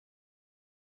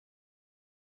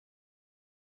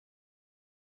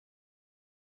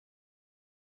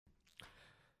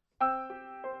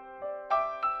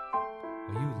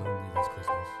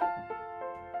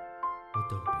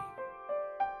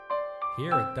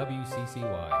here at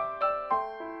WCCY.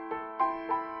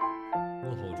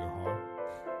 We'll hold your horn.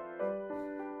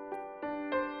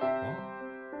 What?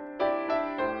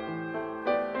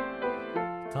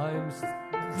 Times...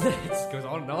 It goes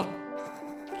on and on.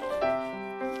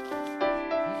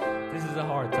 This is a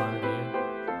hard time of year.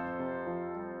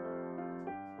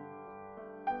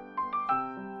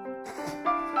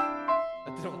 I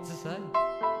don't know what to say.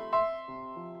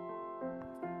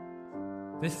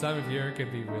 This time of year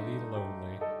can be really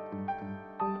lonely.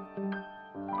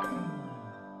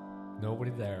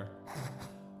 Nobody there.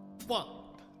 1,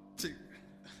 2,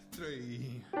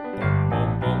 3.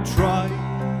 Boom, boom. Try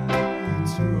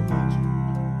to imagine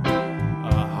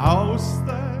a house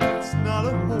that's not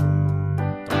a home.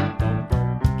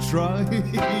 Try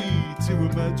to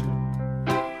imagine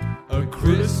a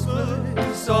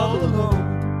Christmas all alone.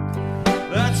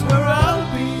 That's where I'll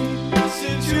be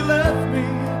since you left me.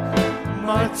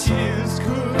 My tears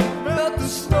could melt the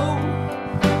snow.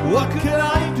 What can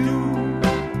I do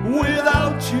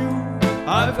without you?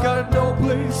 I've got no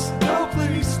place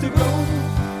to go.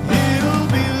 It'll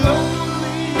be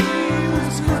lonely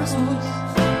this Christmas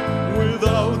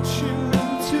without you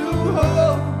to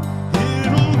hold.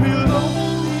 It'll be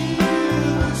lonely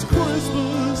this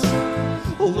Christmas,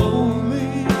 lonely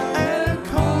and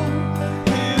cold.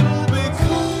 It'll be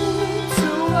cold,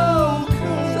 so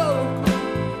cold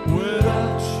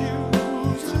without you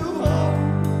to hold.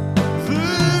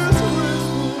 This Christmas.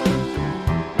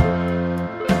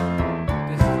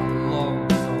 This is a long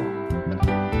song.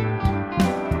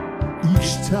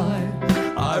 Each time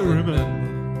I remember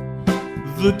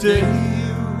the day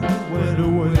you went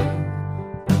away.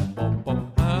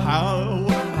 How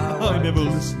I never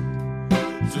listened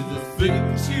to the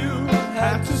things you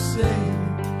had to say.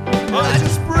 I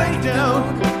just break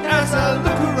down as I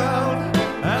look around,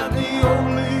 and the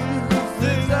only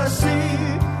thing I see,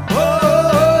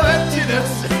 oh,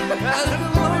 emptiness and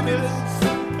loneliness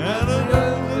and an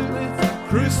old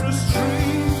Christmas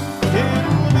tree.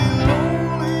 It'll be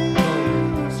lonely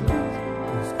this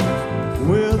Christmas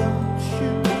without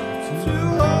you to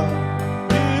hold.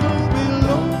 It'll be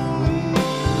lonely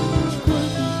this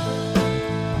Christmas,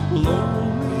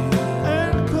 lonely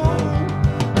and cold.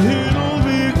 It'll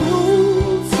be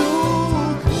cold, so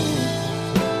cold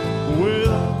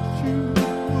without you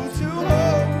to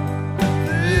hold.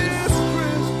 This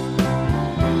Christmas.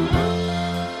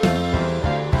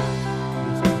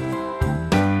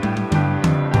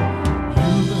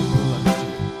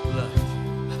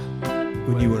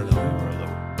 When you were alone,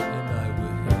 And I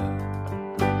would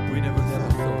we never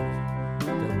thought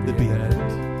there'd be an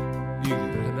end. You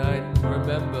And I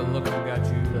remember looking at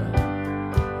you then.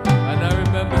 And I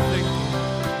remember thinking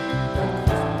that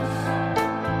Christmas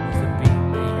was a beat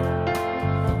made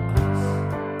for us.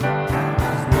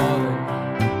 As well,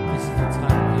 this is the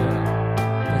time of year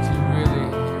that you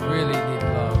really need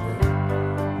love.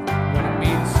 When it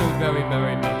means so very,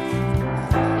 very much.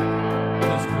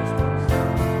 This Christmas.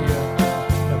 Here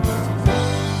at WCCY.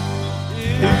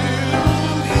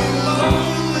 It'll be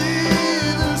lonely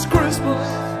this Christmas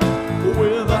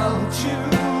without you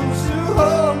to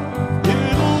hold.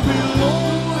 It'll be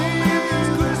lonely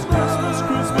this Christmas,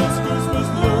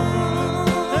 lonely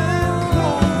and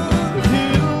cold.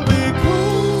 It'll be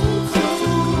cold, so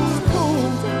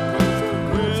cold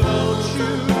without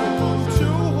you to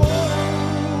hold.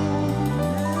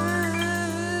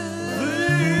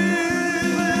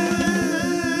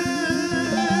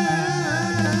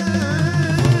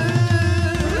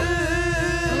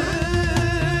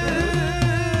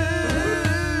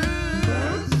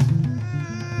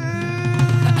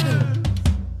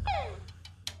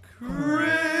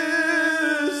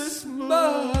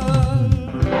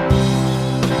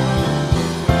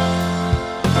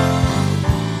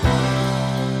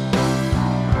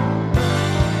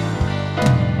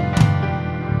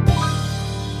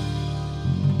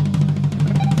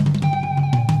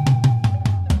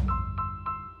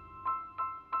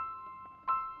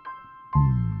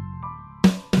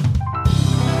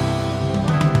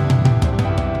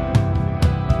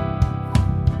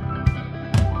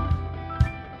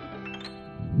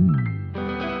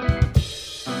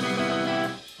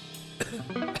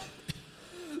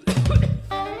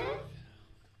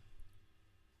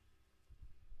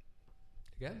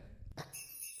 Again?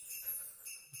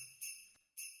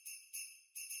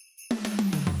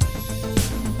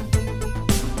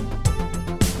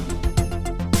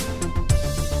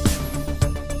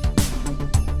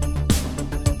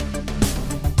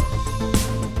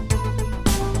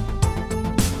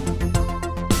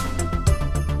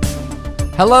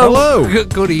 Hello. Hello.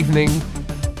 Good evening.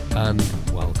 And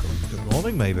welcome. Good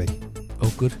morning, maybe.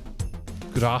 Oh, good.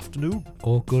 Good afternoon.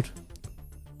 All good.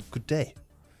 Good day.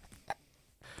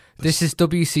 This is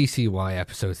WCCY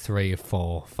episode 3,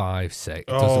 4, 5, 6. It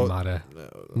doesn't matter.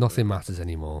 Nothing matters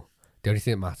anymore. The only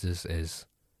thing that matters is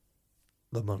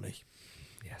The money.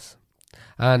 yes,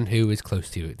 and who is close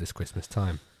to you at this Christmas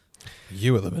time.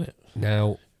 You at the minute.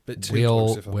 Now Bit too we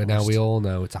close, if I'm we honest. all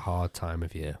know it's a hard time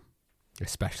of year,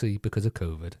 especially because of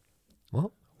COVID.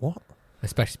 What?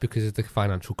 Especially because of the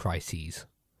financial crises.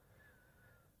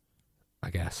 I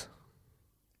guess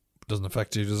Doesn't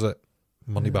affect you, does it?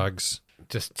 Money bags.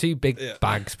 just two big Yeah.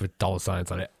 bags with dollar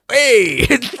signs on it. Hey,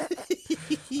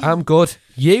 I'm good.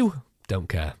 You don't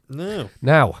care. No.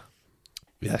 Now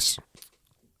Yes.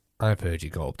 I've heard you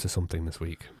got up to something this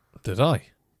week. Did I? Do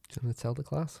you want to tell the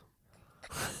class?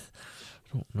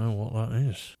 Don't know what that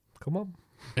is. Come on.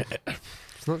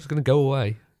 It's not just going to go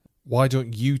away. Why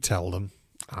don't you tell them?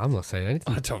 I'm not saying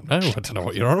anything. I don't know. I don't know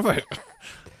what you're on about.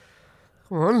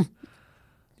 Come on.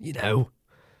 You know.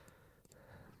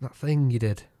 That thing you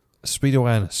did. Speed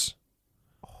awareness.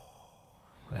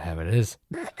 There it is.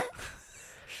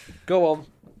 Go on.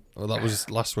 Oh, that was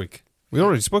last week. We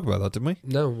already spoke about that, didn't we?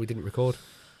 No, we didn't record.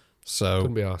 So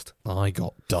Couldn't be asked. I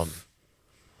got done.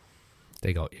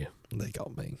 They got you. They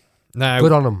got me. Now,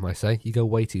 Good on them, I say. You go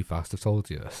way too fast. I've told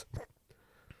you this.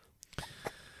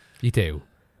 You do.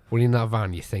 When you're in that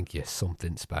van, you think you're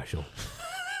something special.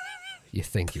 You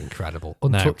think you're incredible.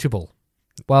 Untouchable.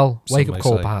 Well, Some wake-up may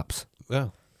call, say. perhaps. yeah,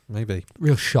 maybe.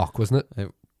 Real shock, wasn't it?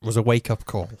 It was a wake-up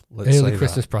call. Let's Early say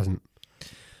Christmas present.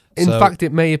 In So- fact,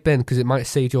 it may have been because it might have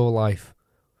saved your life.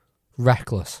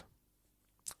 Reckless.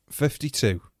 that.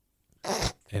 52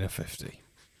 in a 50.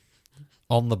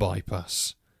 On the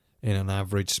bypass in an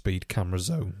average speed camera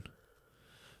zone.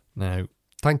 Now,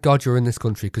 Thank God you're in this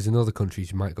country because in other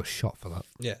countries you might have got shot for that.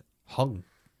 yeah,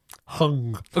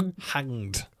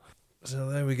 hanged. So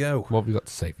there we go. What have you got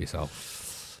to say for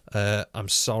yourself? I'm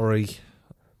sorry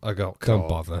I got Don't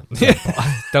caught. bother.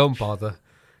 Don't bother.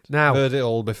 Now, Heard it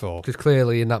all before. because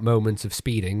clearly in that moment of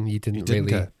speeding, you didn't, You didn't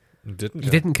really... care. You didn't You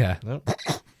care. didn't care. No.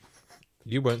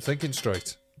 You weren't thinking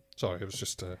straight. Sorry, I was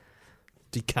just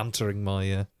decantering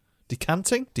my...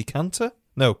 Decanting? Decanter?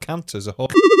 No, canter's a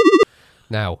hot...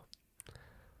 Now,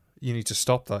 You need to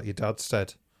stop that, your dad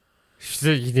said.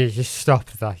 you need to stop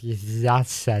that. Your dad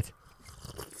said.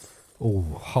 Oh,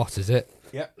 hot is it?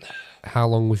 Yep. How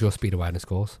long was your speed awareness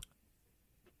course?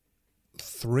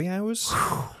 3 hours?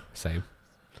 Same.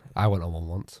 I went on one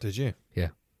once. Did you?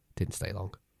 Didn't stay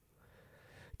long.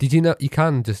 Did you know you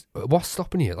can just? What's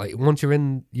stopping you? Like once you're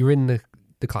in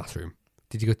the classroom.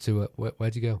 Did you go to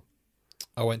where'd you go?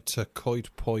 I went to Coed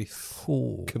Poeth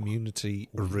Community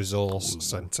Resource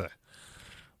Centre.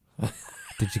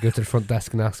 Did you go to the front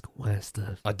desk and ask where's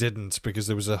the? I didn't, because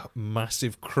there was a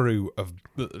massive crew of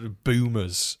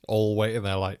boomers all waiting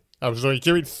there like, I was only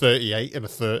doing 38 and a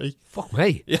 30. Fuck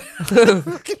me. Yeah.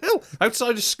 Fucking hell.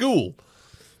 Outside of school.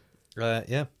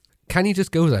 Yeah. Can you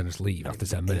just go there and just leave after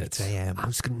 10 minutes? 8 a.m. I'm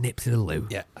just gonna nip to the loo.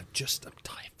 Yeah, I'm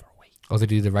tired for a week. Or they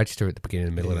do the register at the beginning,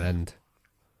 the middle, and Yeah. end.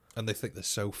 And they think they're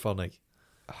so funny.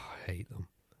 Oh, I hate them.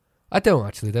 I don't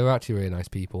actually. They're actually really nice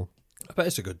people. I bet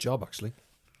it's a good job, actually.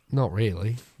 Not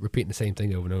really. Repeating the same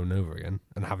thing over and over and over again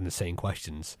and having the same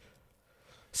questions.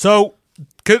 So,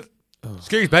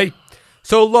 excuse me.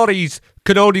 So lorries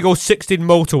can only go 16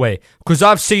 motorway because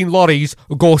I've seen lorries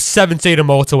go 17 a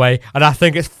motorway and I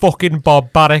think it's fucking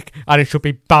barbaric and it should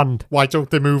be banned. Why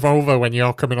don't they move over when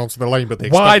you're coming onto the lane, but they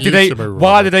Why expect do you they? to move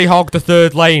Why over? do they hog the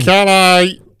third lane?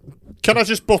 Can I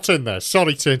just butt in there?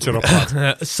 Sorry to interrupt,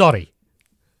 lad. Sorry.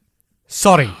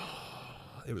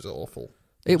 It was awful.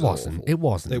 It was wasn't. awful. It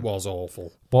wasn't. It was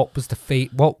awful. What was the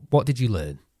fate? What did you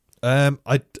learn? I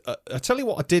tell you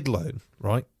what I did learn,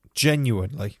 right?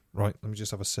 Genuinely, right? Let me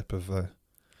just have a sip of...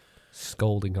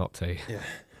 Scolding hot tea.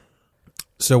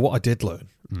 So what I did learn,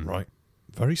 right?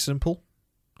 Very simple.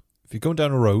 If you're going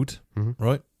down a road,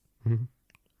 right? Mhm.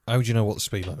 How do you know what the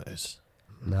speed limit is?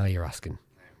 Now you're asking.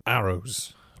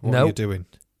 Arrows. What No. are you doing?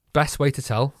 Best way to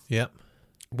tell Yep.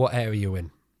 what area you're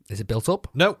in. Is it built up?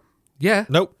 No. Yeah.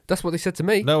 Nope. That's what they said to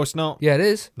me. No, it's not. Yeah, it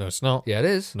is. No, it's not. Yeah, it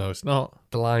is. No, it's not.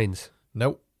 The lines.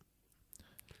 Nope.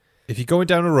 If you're going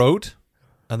down a road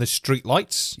and there's street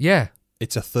lights, Yeah.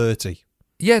 it's a 30.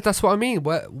 Yeah, that's what I mean.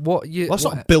 What you? Well, that's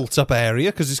what- not a built-up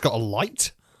area because it's got a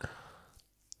light.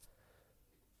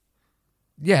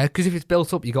 Yeah, because if it's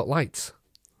built up, you got lights.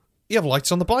 You have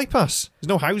lights on the bypass. There's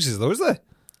no houses, though, is there?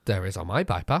 There is on my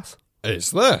bypass.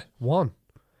 Is there? One.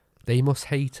 They must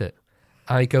hate it.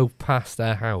 I go past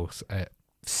their house at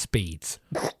speeds.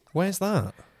 Where's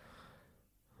that?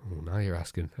 Oh, now you're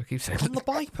asking. I keep saying On the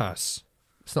bypass.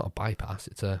 it's not a bypass.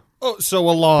 It's a. Oh, so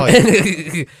a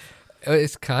lie.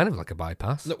 It's kind of like a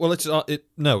bypass. No, well, it's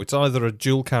either a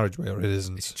dual carriageway or it It's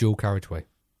isn't. dual carriageway.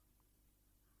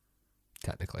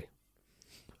 Technically.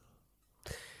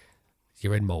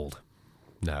 You're in Mould.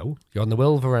 No. You're on the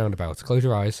Wilver roundabout. Close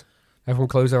your eyes. Everyone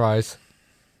close their eyes.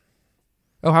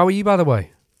 Oh, how are you, by the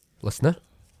way? Listener?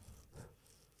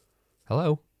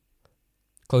 Hello?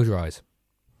 Close your eyes.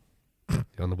 You're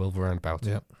on the Wilver roundabout.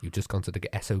 Yeah. You've just gone to the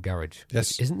Esso garage.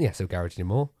 Yes. Which isn't the Esso garage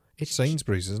anymore. It's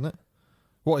Sainsbury's, isn't it?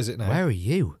 What is it now? Where are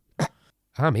you?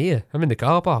 I'm here. I'm in the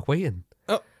car park waiting.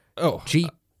 Oh,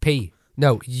 GP.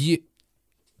 No,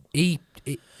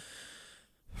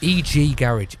 EG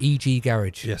garage. EG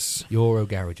garage. yes. Euro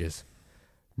garages.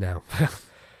 Now,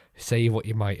 say what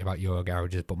you might about Euro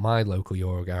garages, but my local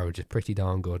Euro garage is pretty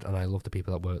darn good, and I love the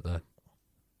people that work there.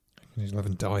 You live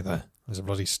and die there. There's a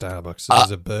bloody Starbucks.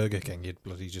 There's a Burger King. You'd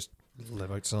bloody just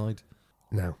live outside.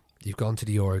 Now, you've gone to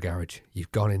the Euro garage.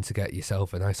 You've gone in to get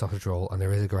yourself a nice sausage roll, and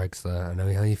there is a Greggs there. I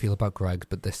know how you feel about Greggs,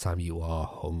 but this time you are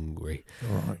hungry.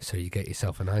 All right. So you get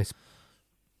yourself a nice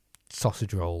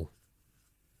sausage roll,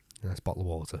 a nice bottle of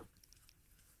water.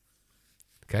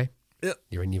 Okay? Yep.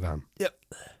 You're in your van. Yep.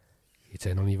 You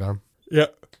turn on your van.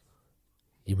 Yep.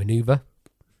 You manoeuvre.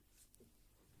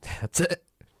 That's it.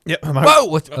 Yep. I'm out.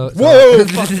 Whoa! Whoa!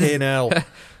 Fucking hell.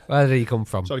 Where did he come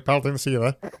from? Sorry, pal, didn't see you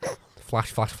there.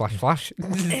 Flash, flash, flash, flash.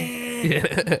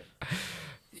 You're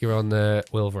on the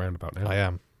Wilver roundabout now. I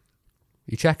am.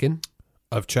 You check in.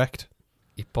 I've checked.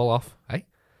 You pull off. Hey?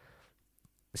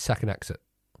 Second exit.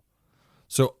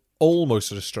 So almost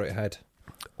sort of straight ahead.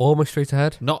 Almost straight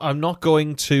ahead. I'm not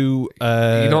going to.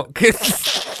 You're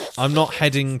not I'm not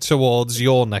heading towards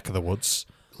your neck of the woods.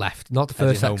 left. Not the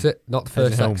Heading first home. exit. Not the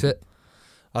first Heading home. exit.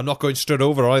 I'm not going straight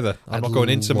over either. I'm I'd not going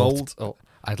into love mould. Oh.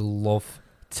 I'd love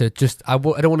to just... I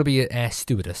don't want to be an air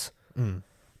stewardess,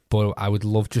 but I would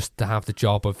love just to have the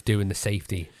job of doing the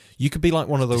safety You could be like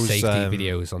one of those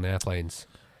videos on airplanes.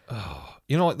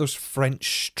 You know, like those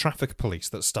French traffic police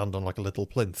that stand on like a little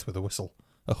plinth with a whistle.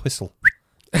 A whistle.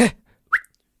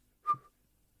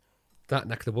 That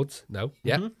neck of the woods? No.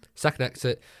 Yeah. Second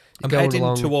exit. You're I'm going heading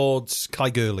along towards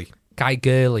Kaigurley. Guy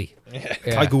Gurley. Yeah.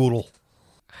 Yeah. Kaigurl.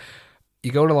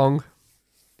 You're going along,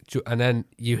 and then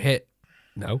you hit...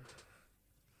 No.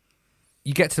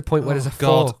 You get to the point where there's a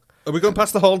God. fork. Are we going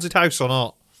past the haunted house or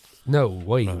not? No,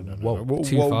 wait. Whoa,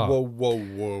 too far.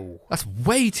 Whoa. That's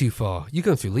way too far. You're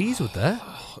going through Leeswood there.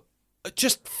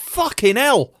 Just fucking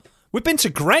hell. We've been to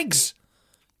Greg's.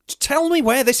 Just tell me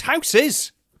where this house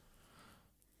is.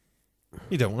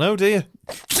 You don't know, do you?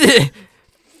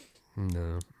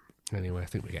 No. Anyway, I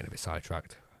think we're getting a bit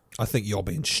sidetracked. I think you're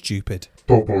being stupid.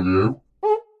 W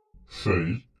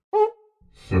C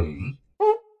C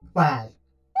Y.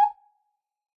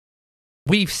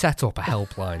 We've set up a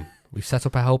helpline. We've set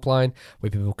up a helpline where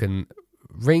people can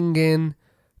ring in,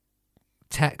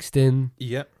 text in,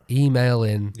 Yeah. email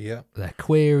in Yeah. their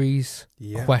queries,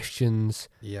 Yeah. questions,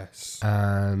 Yes.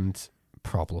 and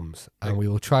problems. And we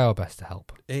will try our best to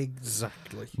help.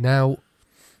 Exactly. Now,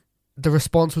 the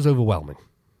response was overwhelming.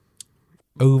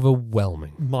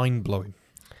 Overwhelming. Mind blowing.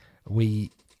 I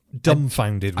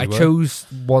Dumbfounded. we were. chose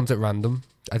ones at random.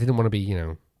 I didn't want to be,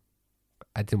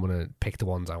 I didn't want to pick the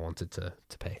ones I wanted to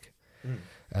pick.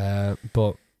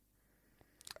 But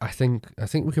I think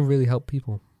we can really help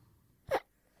people.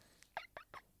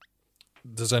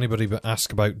 Does anybody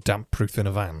ask about damp proof in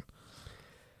a van?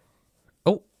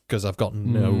 Oh, because I've got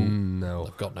no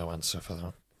no. answer for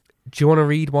that. Do you want to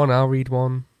read one? I'll read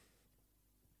one.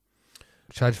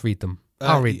 Should I just read them?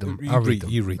 I'll read them. You I'll read- read them.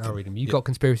 you read I'll them. read them. You've Yeah. got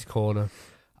Conspiracy Corner.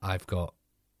 I've got.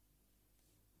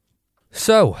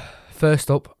 So,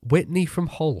 first up, Whitney from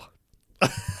Hull.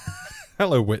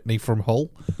 Hello, Whitney from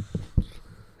Hull.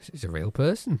 She's a real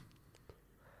person.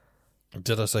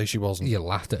 Did I say she wasn't? You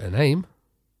laughed at her name.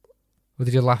 Or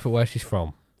did you laugh at where she's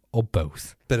from? Or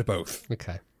both? Bit of both.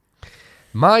 Okay.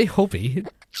 My hubby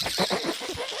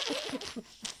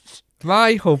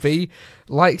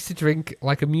likes to drink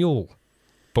like a mule.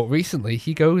 But recently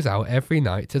he goes out every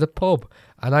night to the pub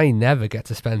and I never get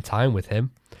to spend time with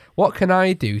him. What can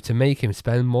I do to make him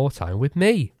spend more time with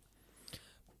me?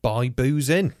 Buy booze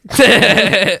in.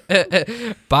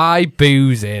 Buy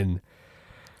booze in.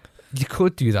 You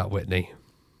could do that, Whitney.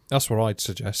 That's what I'd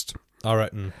suggest. I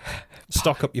reckon.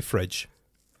 Stock up your fridge.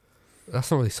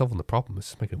 That's not really solving the problem, it's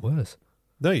just making it worse.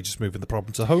 No, you're just moving the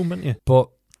problem to home, aren't you? But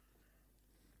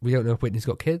we don't know if Whitney's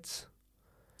got kids.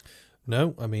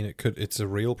 No, I mean it's a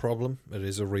real problem. It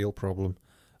is a real problem.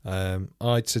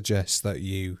 I'd suggest that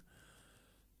you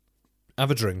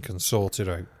have a drink and sort it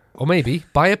out. Or maybe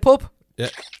buy a pub.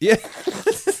 Yeah.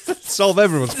 Solve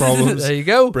everyone's problems. There you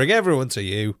go. Bring everyone to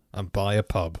you and buy a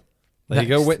pub. There you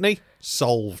go, Next. Whitney.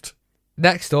 Solved.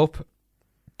 Next up,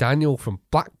 Daniel from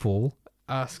Blackpool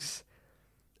asks,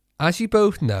 as you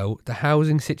both know, the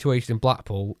housing situation in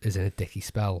Blackpool is in a dicky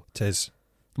spell. Tis.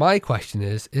 My question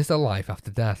is there life after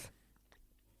death?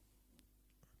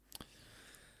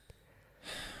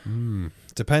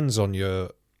 Depends on your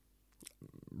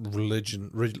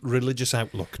religious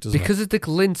outlook, doesn't Because of the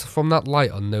glint from that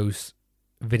light on those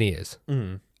veneers,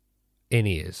 it?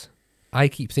 in-ears, I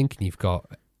keep thinking you've got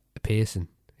a piercing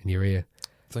in your ear,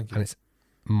 Thank you. and it's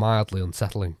mildly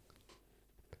unsettling.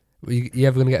 You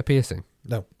ever going to get a piercing?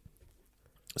 No.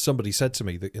 Somebody said to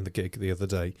me in the gig the other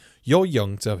day, "You're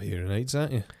young to have hearing aids,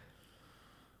 aren't you?"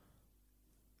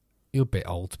 You're a bit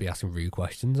old to be asking rude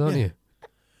questions, aren't Yeah. you?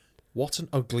 What an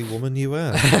ugly woman you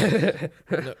are.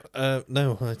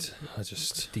 No, I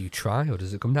just... Do you try, or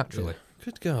does it come naturally?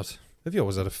 Good God. Have you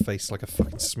always had a face like a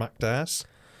fucking smacked ass?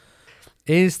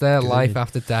 Is there Good. life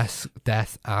after death,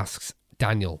 asks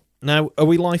Daniel. Now, are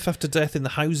we life after death in the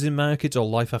housing market or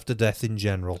life after death in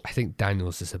general? I think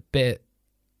Daniel's is a bit...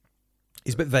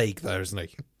 He's a bit vague there, isn't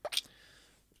he?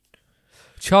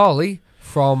 Charlie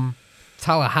from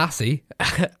Tallahassee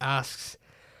asks,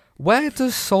 where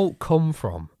does salt come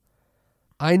from?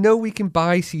 I know we can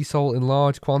buy sea salt in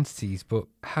large quantities, but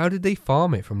how did they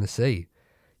farm it from the sea?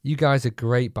 You guys are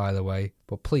great, by the way,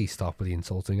 but please stop with the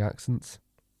insulting accents.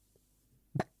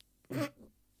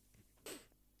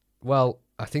 Well,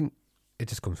 I think it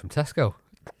just comes from Tesco.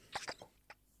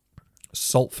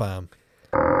 Salt farm.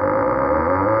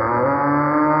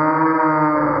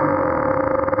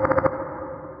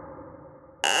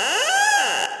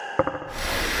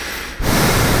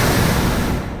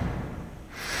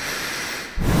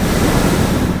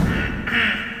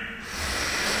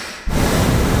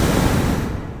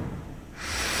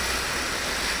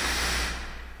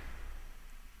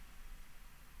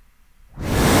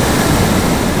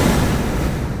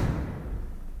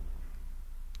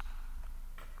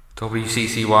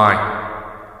 WCCY.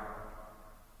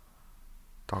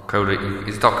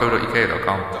 Is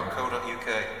 .co.uk.com?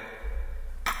 .co.uk.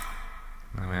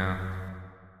 Oh, yeah.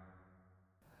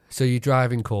 So your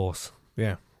driving course,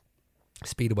 Yeah.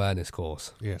 speed awareness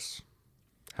course, Yes.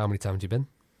 how many times have you been?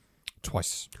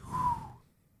 Twice.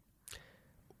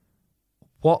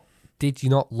 What did you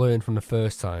not learn from the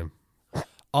first time?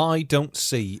 I don't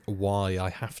see why I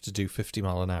have to do 50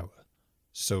 mile an hour.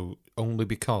 So only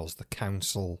because the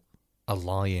council are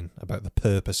lying about the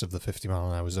purpose of the 50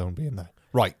 mile an hour zone being there.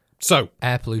 Right. So.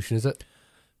 Air pollution, is it?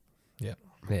 Yeah.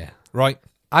 Yeah. Right.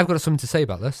 I've got something to say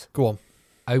about this. Go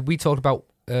on. We talked about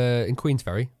in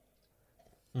Queensferry.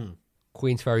 Mm.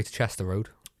 Queensferry to Chester Road.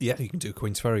 Yeah, you can do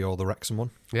Queensferry or the Wrexham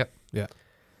one. Yep. Yeah.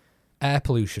 Air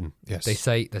pollution. Yes. They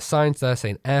say, the signs there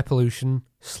saying air pollution,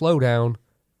 slow down,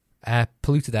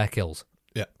 polluted air kills.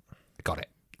 Yeah. Got it.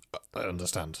 I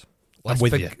understand. Let's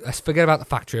I'm with you. Let's forget about the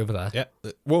factory over there. Yeah.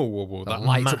 Whoa. That That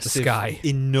lights up the massive, sky.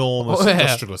 enormous Oh, yeah.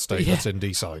 industrial estate Yeah. that's in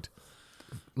Deeside.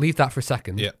 Leave that for a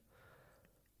second. Yeah.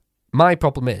 My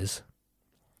problem is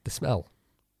the smell.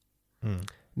 Mm.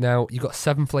 Now, you've got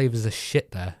 7 flavours of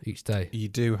shit there each day. You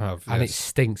do have, And it yes.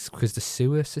 stinks because the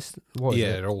sewer system... What is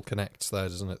Yeah, it? it all connects there,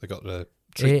 doesn't it? They've got the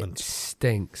treatment. It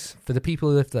stinks. For the people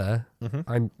who live there, Mm-hmm.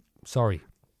 I'm sorry.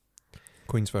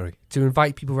 Queensferry. To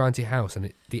invite people around to your house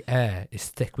and the air is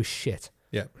thick with shit.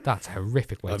 Yeah. That's a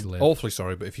horrific way to I'm live. awfully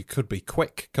sorry, but if you could be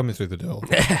quick coming through the door,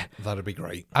 that'd be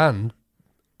great. And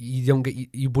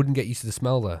you wouldn't get used to the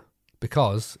smell there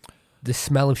because the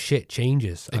smell of shit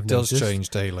changes. It I've does noticed. change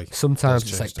daily. Sometimes It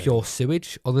does it's change like pure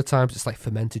sewage. Other times it's like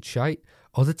fermented shite.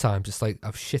 Other times it's like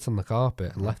I've shit on the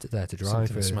carpet and left it there to dry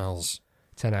Something for smells.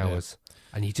 10 hours.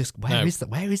 And you just, Now-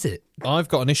 where is it? I've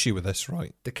got an issue with this,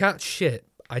 right? The cat's shit,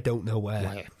 I don't know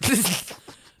where.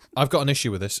 I've got an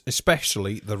issue with this,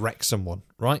 especially the Wrexham one,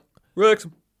 right?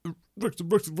 Wrexham.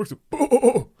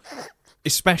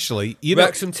 Especially, you know,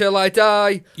 Wrexham till I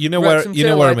die. you know Wrexham where you know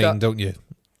till where I I mean, die. don't you?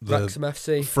 The, Wrexham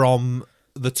FC. from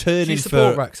the Do turning you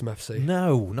support for Wrexham FC?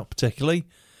 no, not particularly.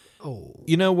 Oh.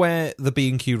 You know where the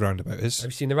B&Q roundabout is? Have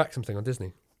you seen the Wrexham thing on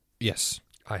Disney? Yes.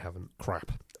 I haven't.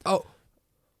 Crap. Oh.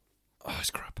 Oh,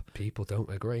 it's crap. People don't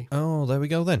agree. Oh, there we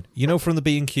go then. You know from the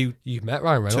B&Q You've met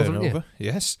Ryan Reynolds, haven't you? turnover?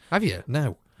 Yes. Have you?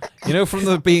 No. You know from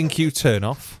the B&Q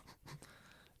turn-off,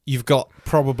 you've got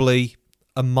probably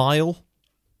a mile,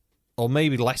 or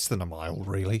maybe less than a mile,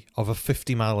 really, of a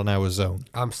 50 mile an hour zone.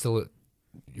 I'm still at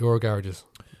Euro Garages.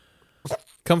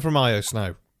 Come from Ios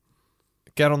now.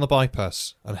 Get on the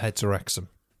bypass and head to Wrexham.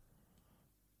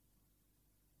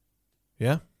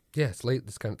 Yeah? Yeah, it's late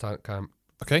this kind of time.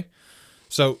 Okay.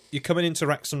 So you're coming into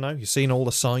Wrexham now. You're seeing all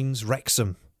the signs.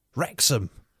 Wrexham.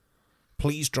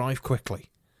 Please drive quickly.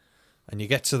 And you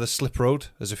get to the slip road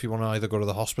as if you want to either go to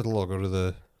the hospital or go to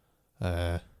the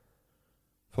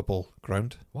football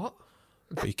ground. What?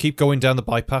 But you keep going down the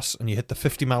bypass and you hit the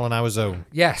 50 mile an hour zone.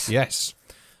 Yes. Yes.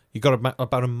 You got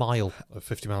about a mile of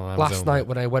 50 mile an hour Last zone. night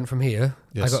when I went from here,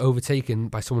 Yes. I got overtaken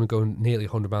by someone going nearly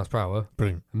 100 miles per hour.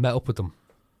 Brilliant. I met up with them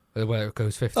where it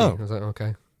goes 50. Oh. I was like,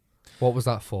 okay. What was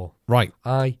that for? Right.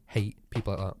 I hate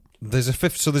people like that. There's a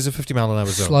 50 mile an hour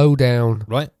zone. Slow down.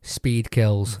 Right. Speed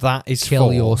kills. That is Kill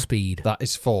for your speed. That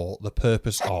is for the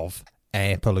purpose of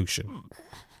air pollution.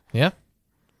 Yeah?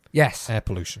 Yes. Air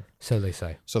pollution. So they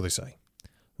say. So they say.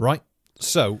 Right.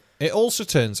 So it also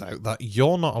turns out that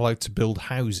you're not allowed to build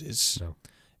houses No.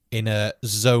 in a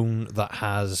zone that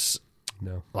has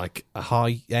No. like a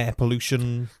high air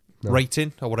pollution No.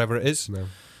 rating or whatever it is. No.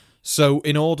 So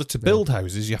in order to build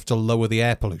houses, you have to lower the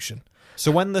air pollution.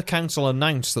 So when the council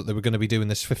announced that they were going to be doing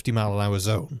this 50 mile an hour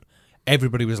zone,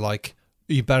 everybody was like,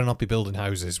 you better not be building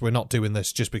houses. We're not doing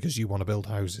this just because you want to build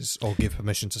houses or give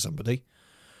permission to somebody.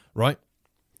 Right?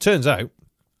 Turns out,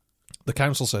 the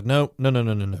council said, no.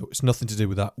 It's nothing to do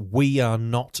with that. We are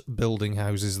not building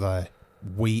houses there.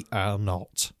 We are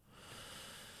not.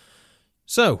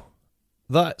 So,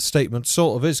 that statement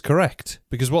sort of is correct,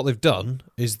 because what they've done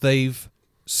is they've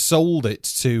sold it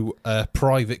to a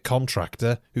private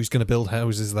contractor who's going to build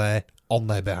houses there on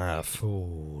their behalf.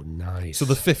 Oh, nice. So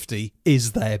the 50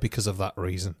 is there because of that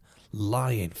reason.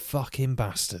 Lying fucking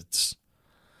bastards.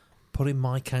 Putting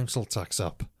my council tax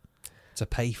up to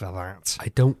pay for that. I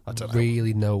don't know.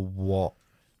 really know what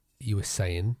you were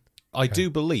saying. I do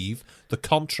believe the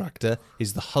contractor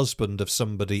is the husband of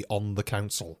somebody on the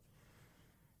council.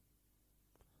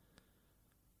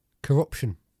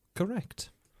 Corruption. Correct.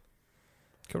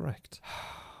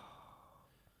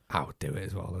 I would do it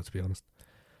as well, though, to be honest.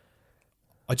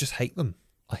 I just hate them.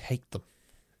 I hate them.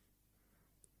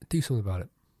 Do something about it.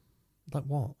 Like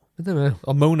what? I don't know.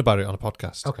 I'll moan about it on a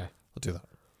podcast. Okay. I'll do that.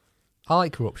 I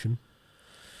like corruption.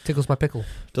 Tickles my pickle.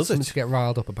 Does Something it? to get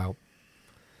riled up about.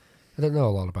 I don't know a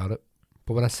lot about it,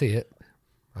 but when I see it,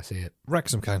 I see it.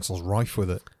 Wrexham Council's rife with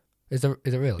it. Is it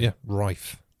really? Yeah,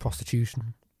 rife.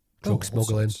 Prostitution, drug Oh,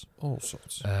 smuggling. All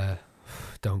sorts.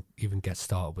 Don't even get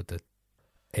started with the.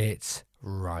 It's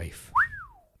rife.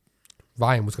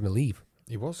 Ryan was going to leave.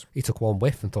 He was. He took one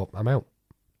whiff and thought, "I'm out."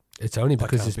 It's only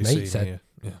because his mate said,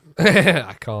 Yeah.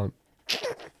 "I can't."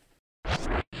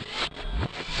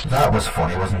 That was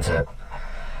funny, wasn't it?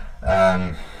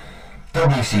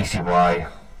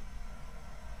 WCCY.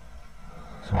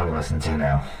 So what are we listening to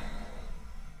now?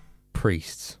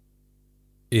 Priests.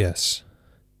 Yes.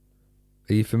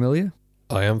 Are you familiar?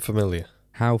 I am familiar.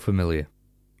 How familiar?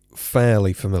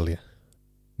 Fairly familiar.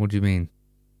 What do you mean?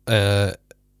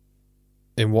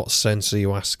 In what sense are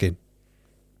you asking?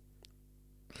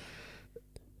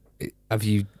 Have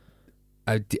you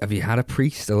had a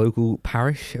priest, a local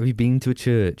parish? Have you been to a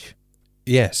church?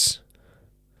 Yes.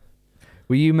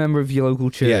 Were you a member of your local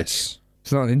church? Yes.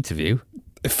 It's not an interview.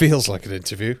 It feels like an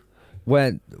interview.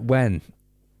 When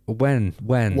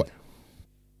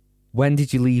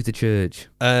did you leave the church?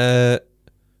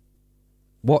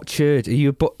 What church?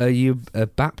 Are you a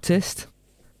Baptist?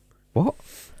 What?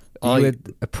 Are you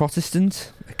a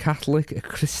Protestant? A Catholic? A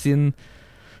Christian?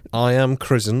 I am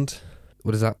christened.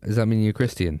 What does that mean? You're a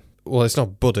Christian? Well, it's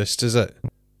not Buddhist, is it?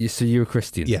 So you're a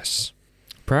Christian? Yes.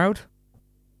 Proud?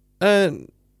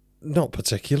 Not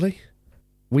particularly.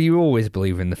 Were you always a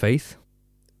believer in the faith?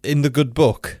 In the good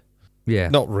book? Yeah.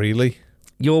 Not really.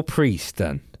 Your priest,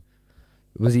 then?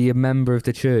 Was he a member of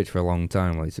the church for a long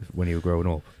time, like when you were growing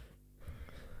up?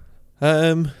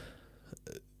 I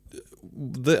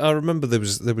remember there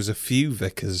was a few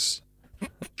vicars.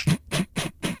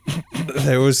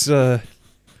 There was a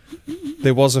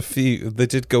few. They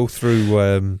did go through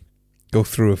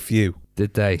a few.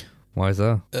 Did they? Why is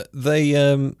that?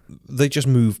 They just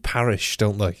move parish,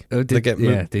 don't they? Oh, they get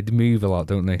moved. yeah, they move a lot,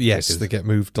 don't they? Yes, Because- they get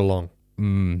moved along.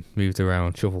 moved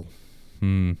around, shuffle.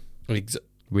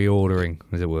 Reordering,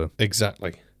 as it were.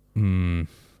 Exactly. Did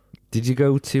you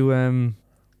go to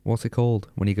what's it called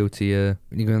when you go to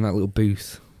when you go in that little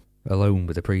booth alone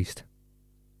with the priest?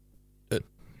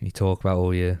 You talk about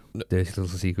all your dirty little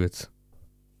secrets.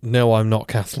 No, I'm not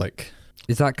Catholic.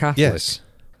 Is that Catholic? Yes.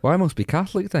 Well, I must be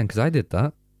Catholic then, because I did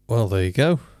that. Well, there you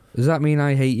go. Does that mean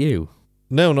I hate you?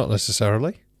 No, not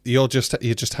necessarily. You're just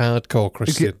hardcore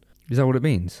Christian. Is that what it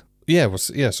means? Yeah.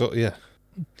 Yeah.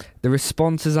 The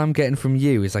responses I'm getting from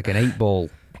you is like an 8-ball.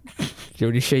 Do you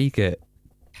want to shake it?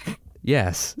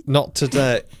 Yes. Not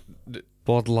today.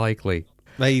 Bod likely.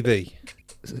 Maybe.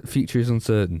 Future is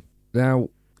uncertain. Now,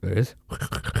 there is.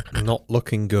 Not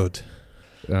looking good.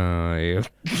 Yeah.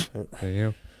 There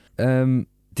you go.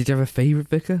 Did you have a favourite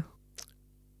vicar?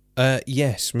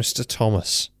 Yes, Mr.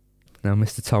 Thomas. Now,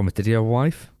 Mr. Thomas, did he have a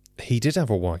wife? He did have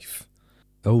a wife.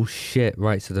 Oh shit!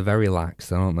 Right, so they're very lax,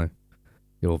 then, aren't they?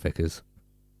 Your vicars.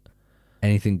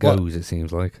 Anything What? goes. It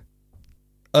seems like.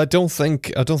 I don't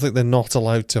think they're not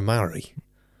allowed to marry.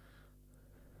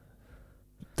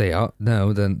 They are.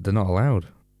 No, they're not allowed.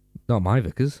 Not my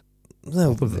vicars.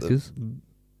 No, Other vicars.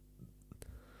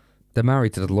 They're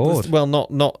married to the Lord. Well,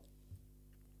 not.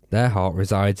 Their heart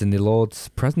resides in the Lord's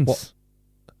presence.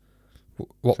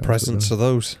 What Sounds presents good. are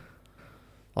those?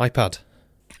 iPad.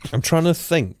 I'm trying to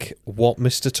think what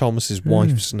Mr. Thomas's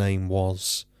wife's name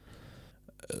was.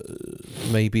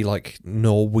 Maybe like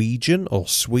Norwegian or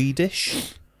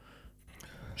Swedish.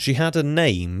 She had a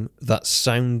name that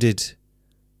sounded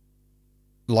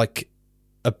like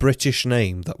a British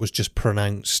name that was just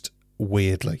pronounced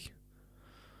weirdly.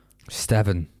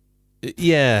 Steven.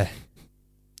 Yeah.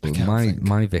 I can't My think.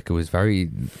 my vicar was very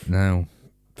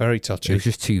Very It touchy. was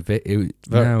just two Very-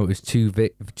 it was two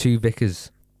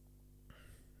vicars,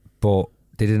 but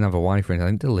they didn't have a wife or anything. I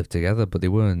think they lived together, but they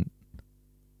weren't.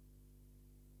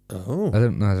 Oh. I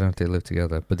don't know if they lived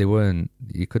together, but they weren't.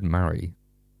 You couldn't marry.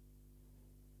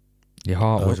 Your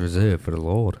heart was Oh. reserved for the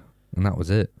Lord, and that was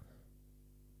it.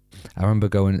 I remember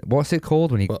going. What's it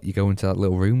called when you go into that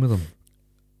little room with them?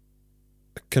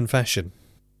 Confession.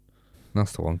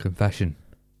 That's the one. Confession.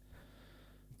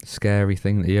 Scary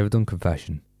thing. Have you ever done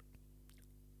confession?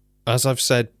 As I've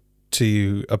said to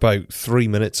you about 3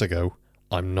 minutes ago,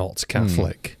 I'm not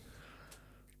Catholic.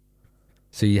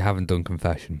 So you haven't done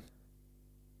confession.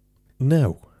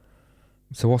 No.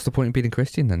 So what's the point of being a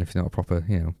Christian then if you're not a proper,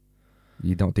 you're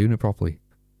not doing it properly?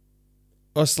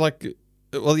 It's like,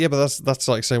 well, yeah, but that's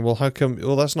like saying, well, how come?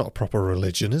 Well, that's not a proper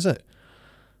religion, is it?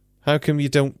 How come you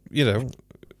don't?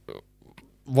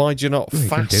 Why do you not Well, you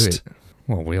can fast? do it.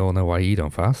 Well, we all know why you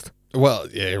don't fast. Well,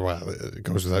 yeah, well, it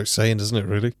goes without saying, doesn't it?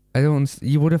 Really? I don't.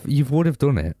 You would have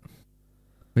done it.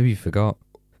 Maybe you forgot.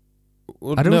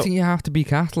 Well, I don't no, think you have to be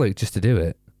Catholic just to do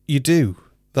it. you do.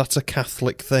 That's a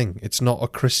Catholic thing. It's not a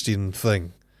Christian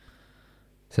thing.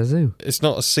 Says who? It's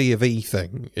not a C of E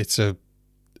thing. It's a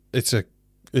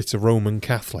Roman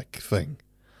Catholic thing.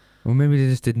 Well, maybe they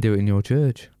just didn't do it in your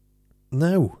church.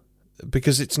 No,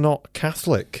 because it's not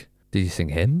Catholic. Did you sing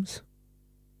hymns?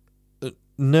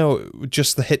 No,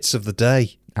 just the hits of the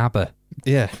day. ABBA.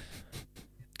 Yeah.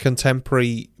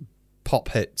 Contemporary pop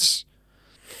hits.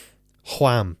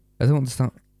 Wham. I don't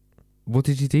understand. What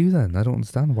did you do then? I don't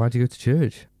understand. Why did you go to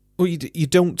church? Well, you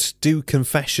don't do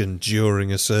confession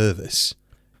during a service.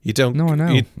 You don't. No, I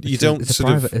know. You don't It's a sort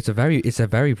private. of. It's a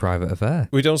very private affair.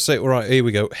 We don't say, all right, here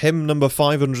we go. Hymn number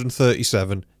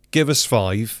 537. Give us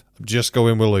 5. I'm just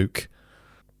going with Luke.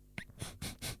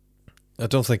 I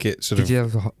don't think it sort Did of. you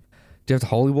have the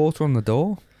holy water on the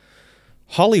door?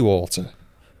 Holy water.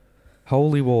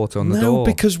 Holy water on the No, door.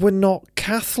 because we're not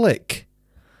Catholic.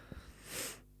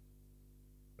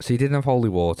 So you didn't have holy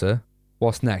water.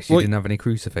 What's next? You Well, didn't have any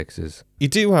crucifixes. You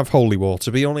do have holy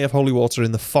water, but you only have holy water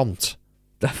in the font.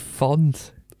 The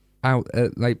font out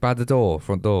like by the door,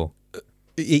 front door.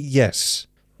 Yes.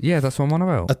 Yeah, that's what I'm on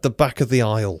about. At the back of the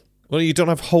aisle. Well, you don't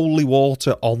have holy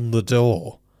water on the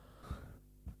door.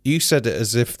 You said it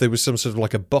as if there was some sort of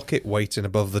like a bucket waiting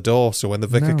above the door, so when the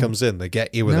vicar No. comes in, they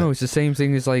get you with No, it. it's the same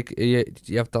thing as like you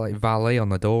have to like valet on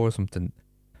the door or something.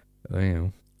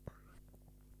 The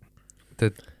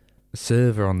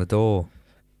server on the door.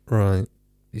 Right.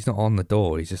 He's not on the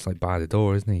door. He's just like by the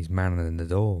door, isn't he? He's manning the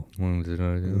door.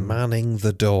 Manning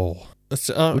the door.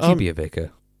 Would you be a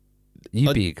vicar?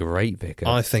 You'd be a great vicar.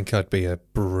 I think I'd be a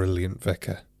brilliant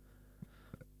vicar.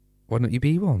 Why don't you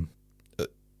be one?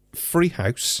 Free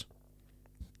house.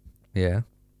 Yeah,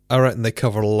 I reckon they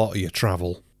cover a lot of your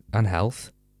travel. and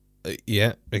health.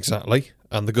 Yeah, exactly.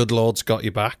 And the good Lord's got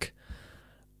you back.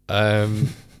 I'm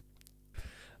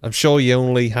sure you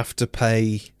only have to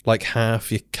pay like half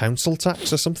your council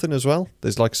tax or something as well.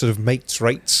 There's like sort of mates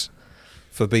rates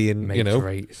for being,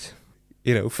 Rates.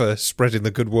 For spreading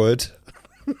the good word.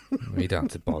 You don't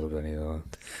have to bother with any of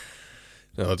that.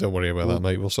 No, don't worry about that,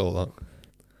 mate. We'll sort that.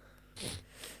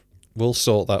 We'll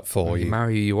sort that for You you.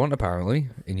 marry who you want, apparently,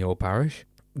 in your parish.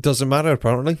 Doesn't matter,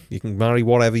 apparently. You can marry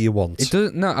whatever you want. It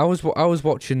doesn't. No, I was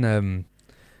watching. I don't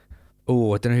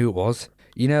know who it was.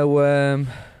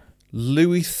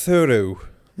 Louis Theroux.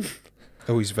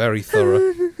 Oh, he's very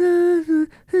thorough.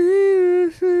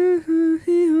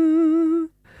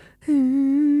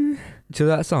 To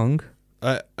that song.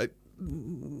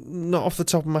 Not off the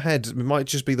top of my head. It might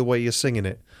just be the way you're singing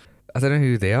it. I don't know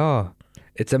who they are.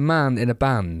 It's a man in a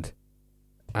band,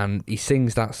 and he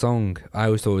sings that song. I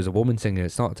always thought it was a woman singing.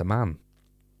 It's not. It's a man.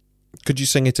 Could you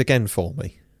sing it again for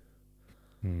me?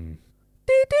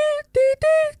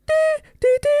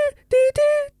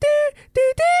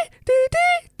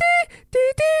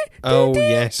 Oh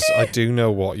yes, I do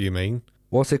know what you mean.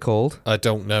 What's it called? I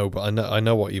don't know, but I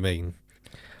know what you mean.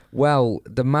 Well,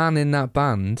 the man in that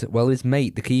band, his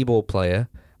mate, the keyboard player,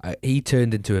 he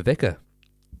turned into a vicar.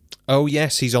 Oh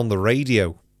yes, he's on the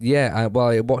radio. Yeah, I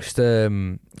watched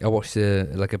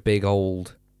like a big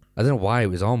old, I don't know why it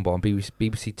was on, but on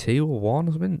BBC 2 or 1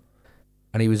 or something.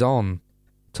 And he was on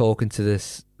talking to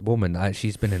this woman.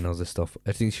 She's been in other stuff.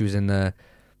 I think she was in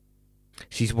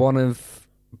she's one of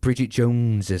Bridget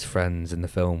Jones's friends in the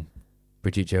film,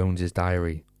 Bridget Jones's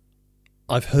Diary.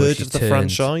 I've heard of the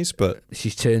franchise, but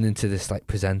she's turned into this like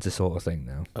presenter sort of thing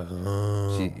now.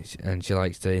 Oh. She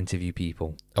likes to interview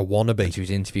people. A wannabe. And she was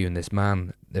interviewing this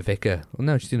man, the vicar. Well,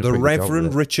 no, she's doing a The pretty good job Reverend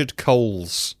with it. Richard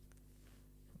Coles.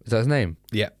 Is that his name?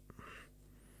 Yeah.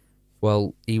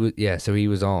 Well, he was. Yeah, so he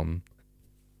was on.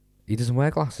 He doesn't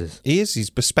wear glasses. He is. He's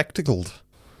bespectacled.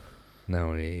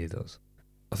 No, he does.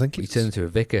 I think he turned into a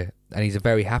vicar, and he's a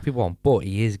very happy one. But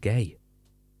he is gay.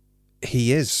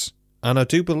 He is. And I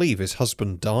do believe his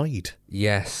husband died.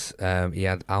 Yes, he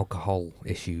had alcohol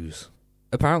issues.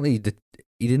 Apparently,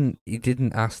 he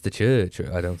didn't ask the church.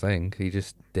 I don't think he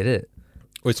just did it.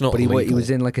 Well, it's not. But legal. he was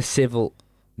in like a civil.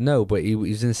 No, but he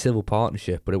was in a civil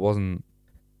partnership. But it wasn't.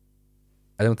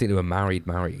 I don't think they were married,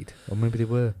 or maybe they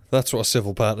were. That's what a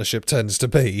civil partnership tends to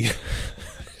be.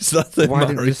 Is that they're Why married?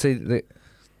 didn't they say that?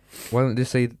 Why don't they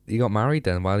say he got married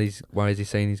then? Why is he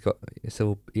saying he's got a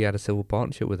civil? He had a civil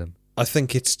partnership with him. I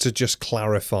think it's to just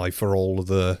clarify for all of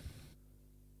the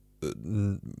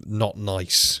not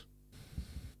nice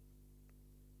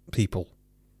people.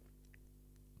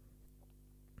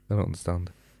 I don't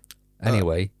understand.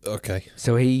 Anyway, okay.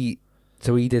 So he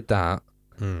did that,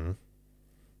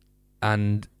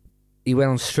 and he went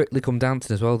on Strictly Come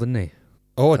Dancing as well, didn't he?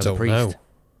 Oh, I As a don't priest. know.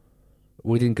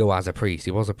 We didn't go as a priest.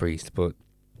 He was a priest, but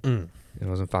Mm. it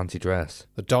wasn't fancy dress.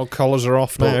 The dog collars are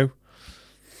off But now.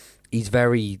 He's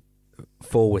very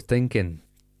forward thinking.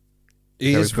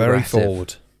 He is very progressive.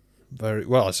 forward. Very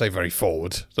well. I say very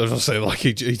forward. I don't say like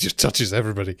he just touches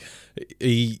everybody.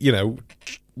 He,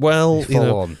 well, He's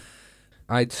full on.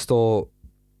 I just thought.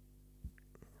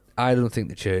 I don't think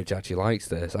the church actually likes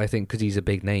this. I think because he's a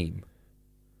big name,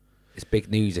 it's big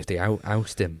news if they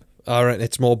oust him. I reckon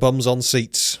it's more bums on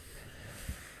seats.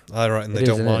 I reckon they It is,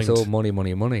 don't isn't it? mind. It's all money,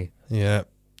 money, money. Yeah,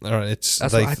 all right. It's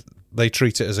That's they what they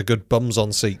treat it as a good bums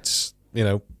on seats.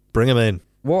 Bring them in.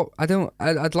 What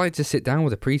I'd like to sit down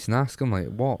with a priest and ask him like,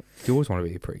 what do you always want to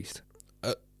be a priest?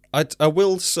 I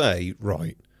will say,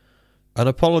 right, and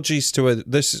apologies to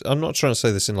this. I'm not trying to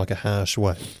say this in like a harsh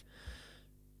way.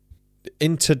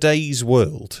 In today's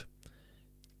world,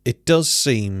 it does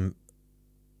seem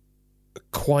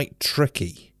quite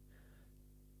tricky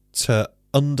to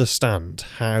understand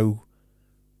how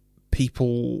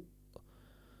people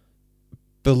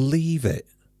believe it,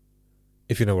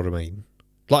 if you know what I mean.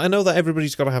 Like, I know that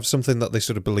everybody's got to have something that they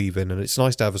sort of believe in, and it's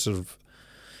nice to have a sort of,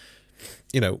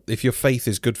 if your faith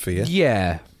is good for you.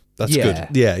 Yeah. That's good.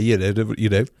 Yeah, you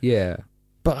know. Yeah.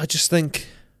 But I just think,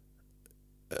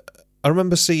 I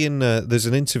remember seeing, there's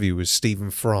an interview with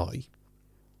Stephen Fry,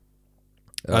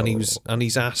 and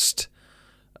he's asked.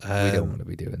 We don't want to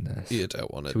be doing this. You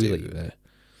don't want to Should we do leave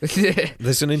it.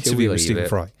 There's an interview with Stephen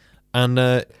Fry,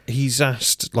 and he's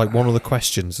asked, like, one of the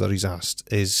questions that he's asked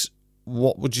is,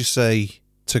 what would you say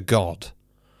to God,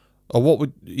 or what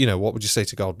would you say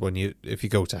to God if you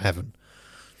go to heaven?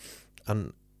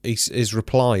 And his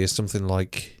reply is something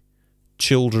like,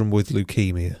 children with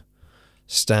leukemia,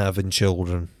 starving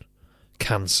children,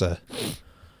 cancer.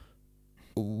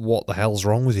 What the hell's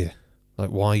wrong with you? Like,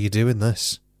 why are you doing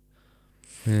this?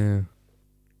 Yeah.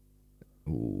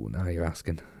 Ooh, now you're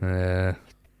asking. I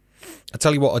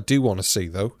tell you what I do want to see,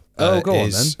 though. Go on,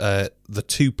 is, the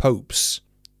two popes,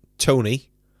 Tony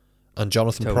and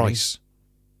Jonathan Price.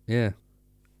 Yeah.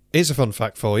 Here's a fun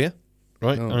fact for you.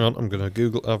 Right, Oh. hang on. I'm going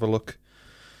to have a look.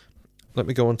 Let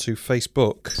me go onto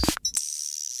Facebook.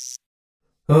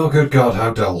 Oh, good God,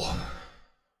 how dull.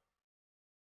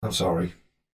 I'm sorry.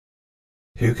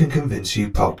 Who Can Convince You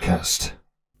podcast.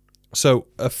 So,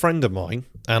 a friend of mine,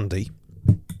 Andy,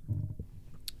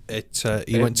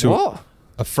 he went to what?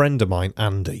 a friend of mine,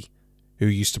 Andy, who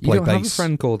used to You play don't bass. have a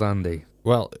friend called Andy.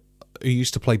 Well, who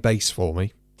used to play bass for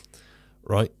me,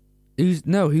 right?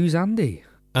 Who's Andy?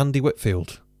 Andy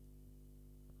Whitfield.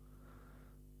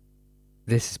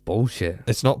 This is bullshit.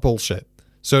 It's not bullshit.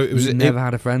 So it was. You've never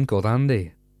had a friend called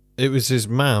Andy. It was his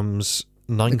mum's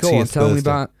 90th Go on, tell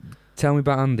birthday. me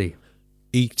about Andy.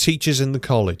 He teaches in the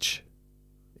college.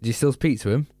 Do you still speak to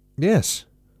him? Yes.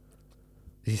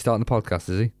 Is he starting the podcast?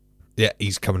 Is he? Yeah,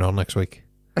 he's coming on next week.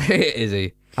 Is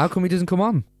he? How come he doesn't come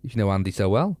on? If you know Andy so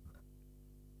well.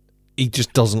 He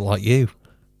just doesn't like you.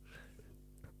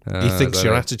 He thinks is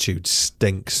your that it? attitude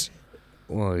stinks.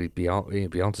 Well, he'd be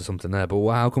onto something there. But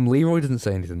how come Leroy doesn't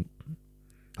say anything?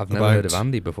 I've never heard of About-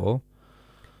 Andy before.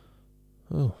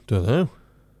 Oh, don't know.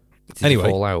 Did Anyway. you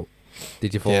fall out?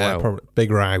 Did you fall Yeah, out? probably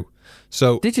big row.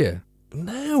 So Did you?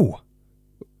 no.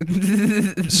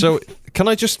 So can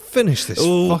I just finish this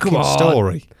Oh, fucking come on.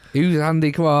 story? Who's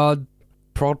Andy? Come on.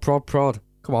 Prod.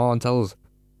 Come on, tell us.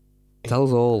 Tell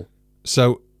us all.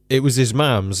 So it was his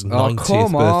mum's 90th Oh,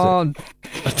 come birthday. on.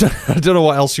 I don't know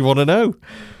what else you want to know.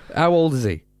 How old is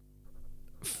he?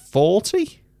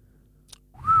 40?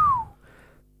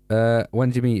 When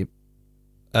did you meet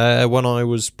him? When I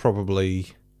was probably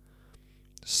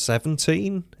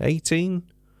 17, 18.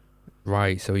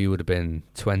 Right, so you would have been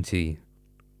 20.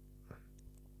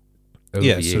 Over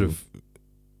Yeah, you. sort of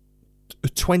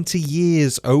 20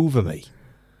 years over me.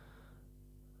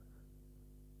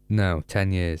 No,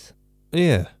 10 years.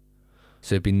 Yeah.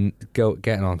 So he'd been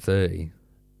getting on 30.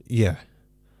 Yeah.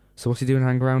 So what's he doing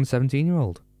hanging around a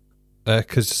 17-year-old?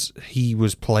 Because he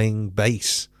was playing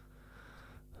bass.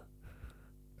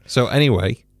 So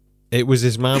anyway, it was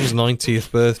his mum's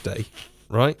 90th birthday,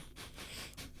 right?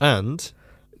 And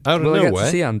out of Will I get nowhere,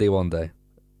 to see Andy one day?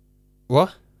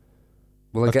 what?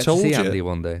 Will I I've get to told see you. Andy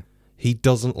one day? He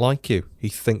doesn't like you. He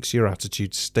thinks your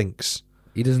attitude stinks.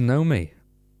 He doesn't know me.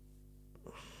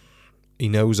 He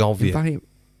knows of you.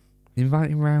 Invite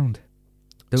him round.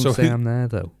 Don't So say who- I'm there,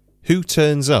 though. Who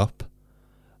turns up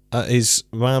at his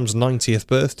mum's 90th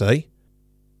birthday?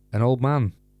 An old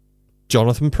man.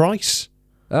 Jonathan Pryce,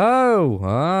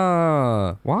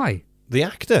 Why? the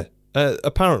actor.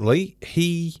 Apparently,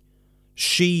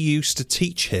 she used to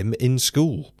teach him in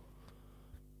school.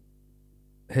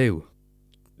 Who?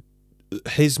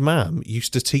 His mum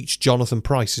used to teach Jonathan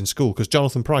Pryce in school because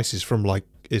Jonathan Pryce is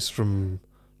from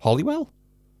Holywell,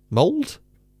 Mould,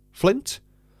 Flint,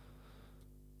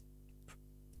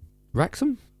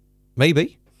 Wrexham?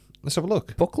 maybe. Let's have a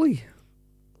look. Buckley?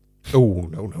 Oh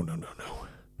no.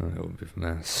 Oh, it wouldn't be from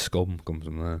there. Scum comes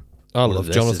from there. I Well, love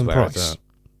this Jonathan is where it's Pryce. at.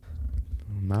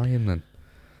 Marry him then.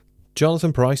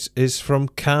 Jonathan Pryce is from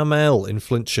Carmel in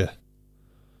Flintshire.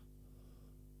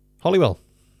 Holywell.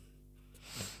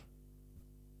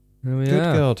 Oh, yeah.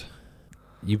 Good God.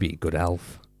 You'd be a good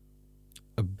elf.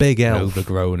 A big An elf.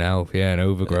 overgrown elf. Yeah, an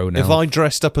overgrown elf. If I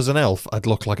dressed up as an elf, I'd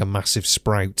look like a massive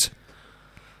sprout.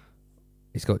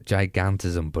 He's got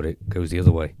gigantism, but it goes the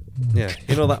other way. Yeah,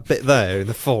 you know that bit there in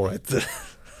the forehead?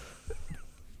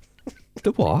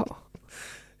 The what?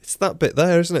 It's that bit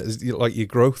there, isn't it? It's like your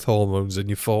growth hormones in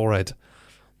your forehead.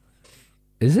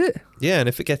 Is it? Yeah, and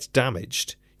if it gets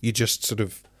damaged, you just sort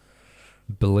of...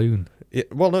 Balloon.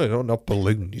 Well, no, not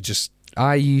balloon. You just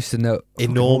I used to know...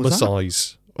 enormous What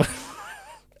was that?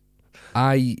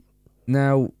 eyes.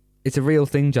 Now, it's a real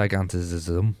thing,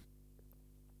 gigantism.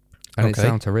 And it Okay.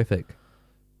 sounds horrific.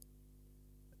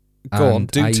 Go on,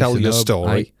 And do I used tell to your know-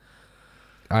 story.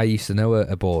 I used to know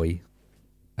a boy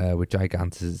with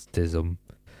gigantism.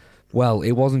 Well,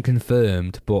 it wasn't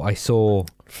confirmed, but I saw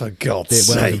For God's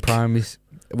that when I was in sake.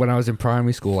 when I was in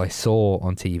primary school. I saw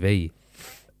on TV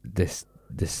this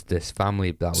family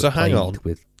that was So hang on. plagued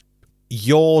with.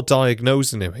 You're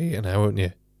diagnosing him here now, aren't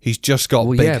you? He's just got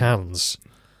Well, big yeah. hands.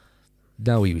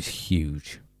 No, he was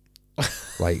huge.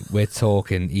 Like we're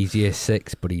talking, he's year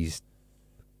 6, but he's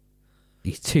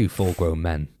 2 full-grown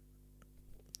men.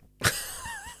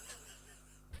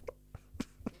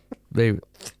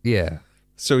 Yeah.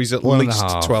 So he's at 1.5.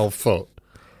 least 12 foot.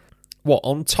 What,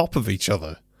 on top of each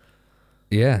other?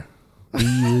 Yeah, he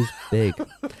was big.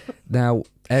 Now,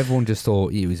 everyone just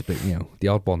thought he was a bit, the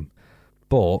odd one.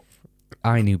 But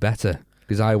I knew better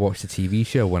because I watched a TV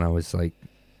show when I was like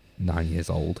 9 years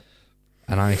old.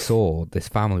 And I saw this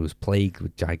family was plagued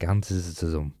with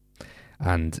gigantism.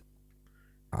 And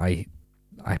I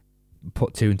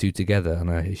put 2 and 2 together and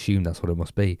I assumed that's what it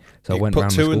must be. So I You went put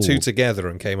round 2 the and school. 2 together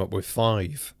and came up with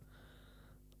 5.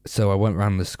 So I went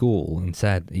round the school and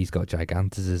said, he's got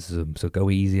gigantism, so go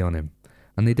easy on him.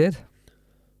 And they did.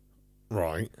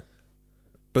 Right.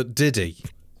 But did he?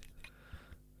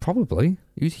 Probably.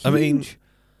 He was huge. I mean,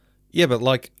 yeah, but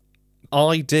like,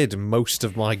 I did most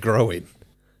of my growing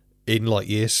in like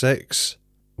year 6.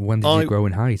 When did you grow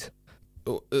in height?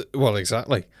 Well,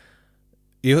 exactly.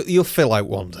 You'll fill out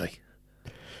one day.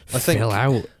 I think. Fill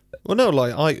out. Well, no,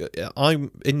 like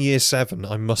I'm in year 7.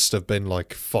 I must have been like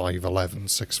 5'11",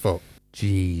 6 foot.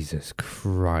 Jesus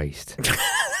Christ.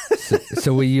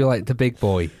 so were you like the big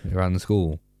boy around the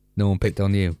school? No one picked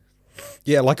on you?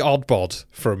 Yeah, like Oddbod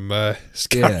from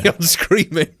Carry Yeah. On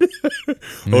Screaming. Yeah.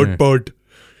 Oddbod.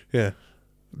 Yeah.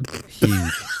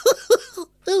 Huge.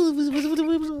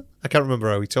 I can't remember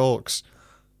how he talks.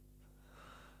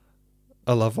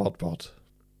 I love Oddbod.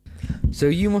 So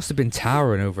you must have been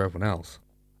towering over everyone else.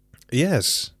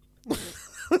 Yes.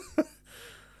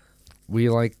 Were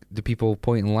you like the people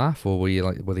point and laugh, or were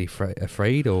they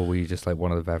afraid, or were you just like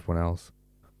one of everyone else?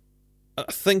 I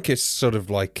think it's sort of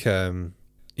like, the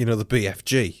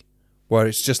BFG, where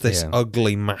it's just this Yeah.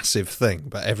 ugly, massive thing,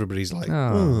 but everybody's like,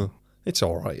 Oh. it's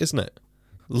all right, isn't it?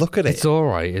 Look at It's it. all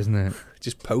right, isn't it?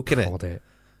 Just poking it. Prod it.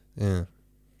 Yeah.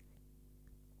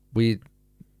 Were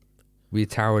you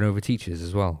towering over teachers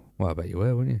as well? Well, I bet you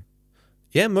were, weren't you?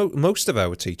 Yeah, most of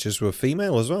our teachers were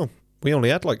female as well. We only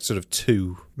had like sort of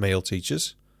 2 male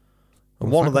teachers.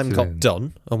 And Well, one of them thanks got then.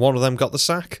 done, and one of them got the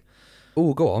sack.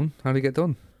 Oh, go on. How did it get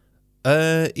done?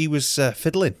 He was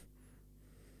fiddling.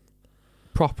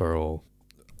 Proper, or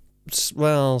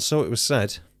Well, so it was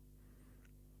said.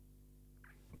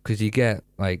 because you get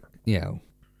like a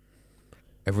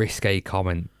risque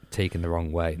comment taken the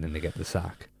wrong way, and then they get the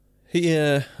sack.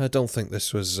 Yeah, I don't think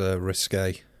this was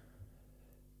risque.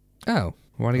 Oh,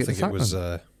 why did I you get the think sack? it was.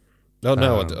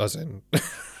 then? As in.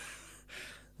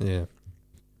 Yeah.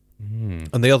 Hmm.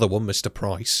 And the other one, Mr.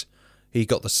 Price, he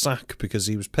got the sack because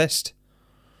he was pissed.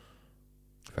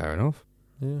 Fair enough.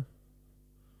 Yeah.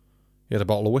 He had a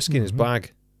bottle of whiskey in his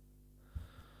bag,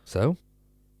 So,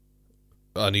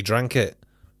 and he drank it.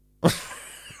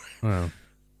 well,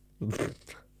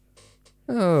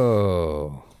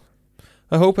 oh,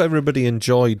 I hope everybody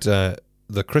enjoyed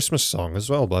the Christmas song as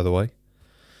well, by the way.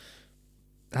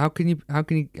 how did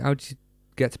you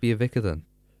get to be a vicar then?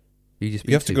 You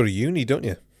have to go to uni, don't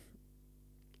you?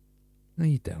 No,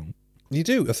 you don't. You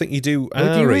do. I think you do. Oh,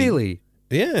 do you Ari. really?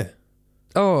 Yeah.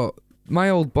 Oh, my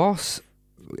old boss.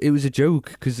 It was a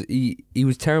joke because he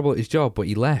was terrible at his job, but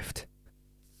he left.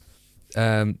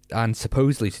 And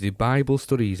supposedly to do Bible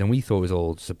studies, and we thought it was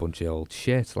all just a bunch of old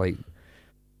shit. Like,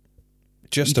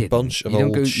 Just You a bunch of didn't. You don't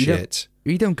old go- you don't- shit.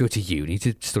 you don't go to uni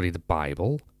to study the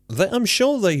Bible. I'm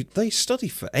sure they study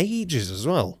for ages as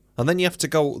well, and then you have to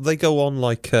go. They go on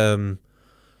like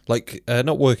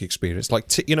not work experience,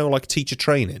 like like teacher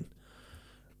training.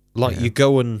 Like Yeah. you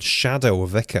go and shadow a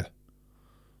vicar.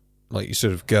 Like you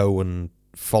sort of go and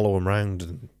follow them around,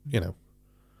 and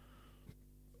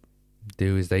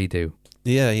Do as they do,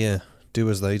 yeah, do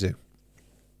as they do.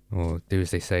 or do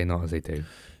as they say, not as they do.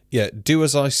 Yeah, do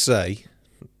as I say.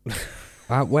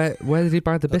 Where did he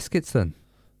buy the biscuits then?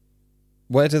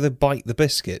 Where do they bite the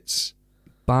biscuits?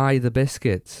 Buy the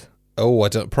biscuits. Oh, I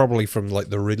don't. Probably from like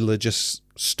the religious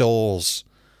stores.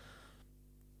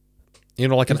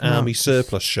 Like an Isn't that- army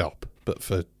surplus shop, but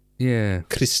for Yeah,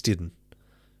 Christian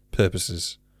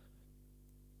purposes.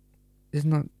 isn't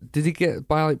that? Did he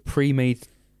buy like pre-made,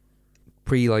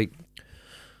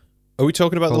 Are we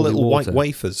talking about the Holy little water. white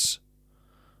wafers?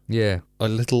 Yeah,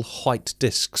 Like little white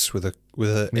discs with a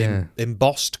Yeah.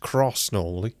 embossed cross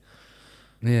normally.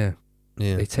 yeah.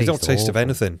 Yeah, They they don't taste taste of awful.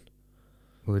 anything.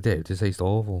 Well, they do. They taste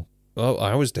awful. Oh,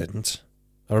 I always didn't.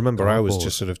 I remember I was Cardboard.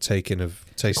 just sort of tasting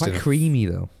Quite of creamy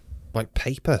though. like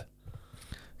paper.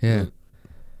 Yeah, Mm.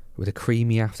 with a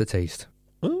creamy aftertaste.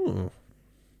 Oh,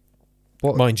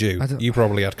 What? mind you, I don't- you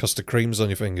probably had custard creams on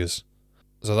your fingers,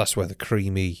 so that's where the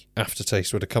creamy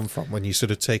aftertaste would have come from when you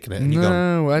sort of taken it and you gone.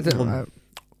 No, I don't.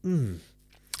 Mm.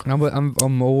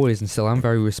 I'm always and still I'm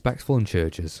very respectful in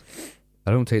churches.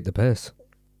 I don't take the piss.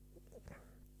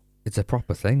 It's a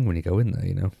proper thing when you go in there,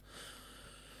 you know.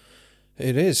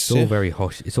 It is. It's all very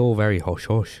hush. It's all very hush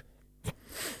hush.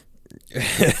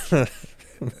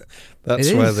 That's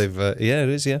It where is. they've. Yeah, it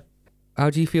is. Yeah. How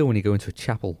do you feel when you go into a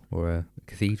chapel or a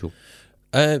cathedral?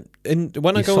 And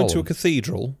when I You're go into a solemn.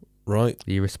 cathedral, right?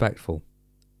 Are you respectful?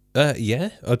 Yeah,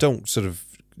 I don't sort of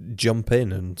jump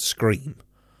in and scream,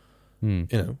 Hmm.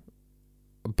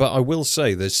 But I will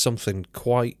say there's something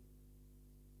quite.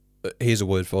 Here's a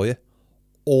word for you: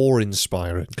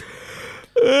 awe-inspiring.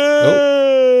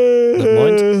 Oh, never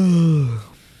mind.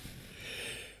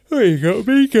 Oh, you got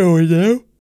me going now.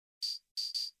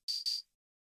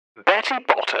 Betty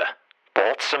Botter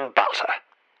bought some butter,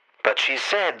 but she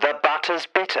said the butter's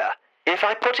bitter. If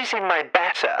I put it in my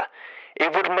batter,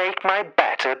 it would make my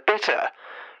batter bitter.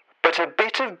 But a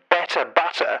bit of better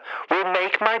butter will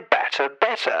make my batter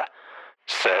better.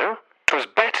 So, 'twas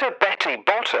better Betty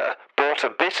Botter bought a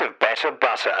bit of better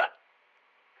butter.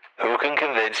 Who can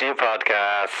convince you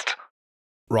podcast?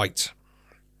 Right.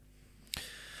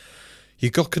 You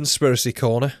got Conspiracy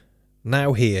Corner.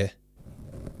 Now here.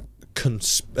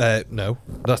 No,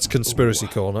 that's Conspiracy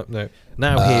Corner. No.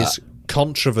 Now here's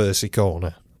Controversy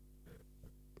Corner.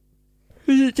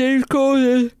 it James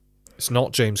Corden? It's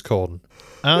not James Corden.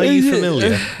 Are you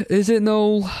familiar? Is it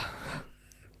Noel?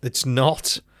 It's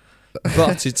not,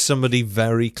 but it's somebody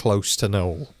very close to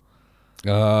Noel.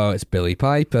 Oh, it's Billy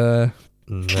Piper.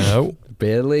 No.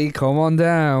 Billy, come on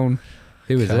down.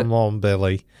 Who is it? Come on,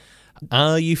 Billy.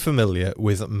 Are you familiar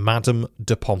with Madame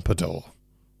de Pompadour?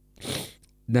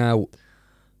 Now,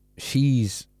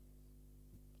 she's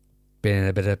been in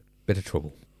a bit of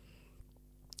trouble.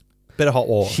 Bit of hot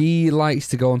water. She likes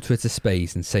to go on Twitter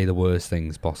Space and say the worst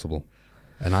things possible,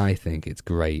 and I think it's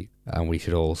great, and we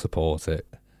should all support it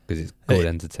because it's good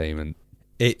entertainment.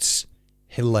 It's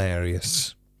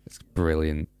hilarious. It's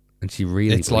brilliant, and she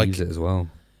really believes it as well.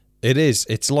 It is.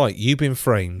 It's like You've Been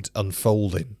Framed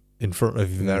unfolding in front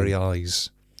of your very eyes.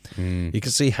 You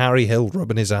can see Harry Hill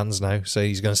rubbing his hands now, saying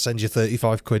he's going to send you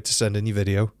 35 quid to send in your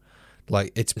video.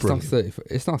 Like, it's brilliant.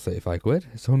 It's not 35 quid.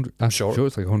 It's 100. I'm sure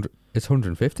it's like 100. It's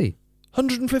 150.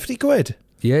 150 quid?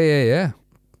 Yeah.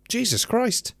 Jesus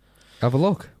Christ. Have a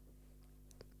look.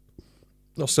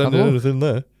 Not sending anything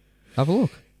there. Have a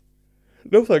look.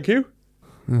 No, thank you.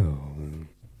 Oh.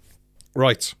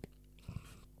 Right.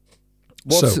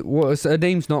 What's her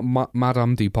name's not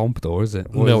Madame du Pompadour, is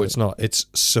it? No, it's not. It's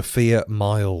Sophia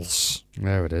Miles.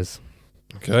 There it is.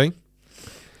 Okay.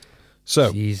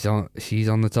 So she's on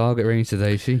the target range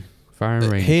today, is she? Firing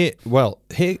range.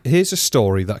 Here's a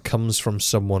story that comes from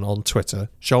someone on Twitter.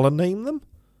 Shall I name them?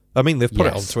 I mean, they've put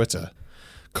it on Twitter.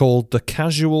 Called The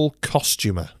Casual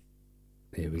Costumer.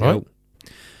 Here we go.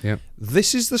 Yep.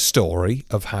 This is the story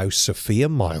of how Sophia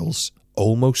Miles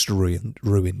almost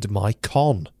ruined my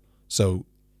con. So,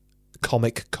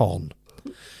 Comic Con.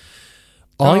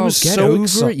 I was get so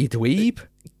over it, you dweeb.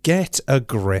 Get a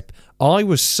grip. I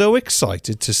was so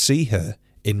excited to see her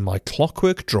in my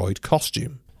Clockwork Droid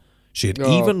costume. She had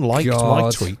even liked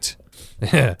my tweet.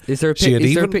 Is there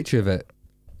a picture of it?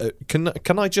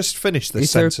 Can I just finish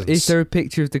this sentence? Is there a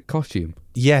picture of the costume?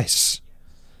 Yes.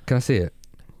 Can I see it?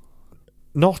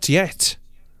 Not yet,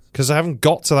 because I haven't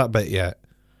got to that bit yet.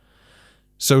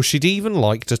 So she'd even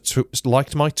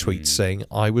liked my tweet saying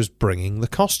I was bringing the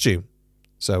costume.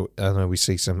 So I know we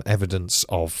see some evidence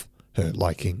of her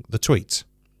liking the tweet.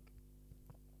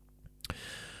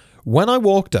 When I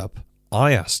walked up,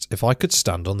 I asked if I could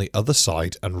stand on the other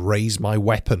side and raise my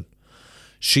weapon.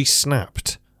 She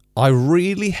snapped, "I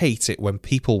really hate it when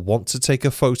people want to take a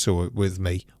photo with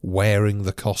me wearing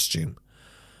the costume."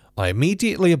 I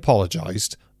immediately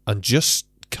apologised and just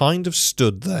kind of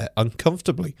stood there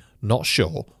uncomfortably, not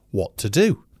sure what to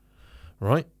do.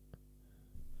 Right?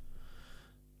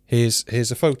 Here's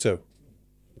a photo.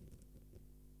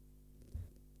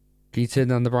 Can you turn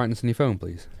down the brightness on your phone,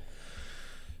 please?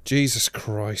 Jesus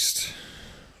Christ.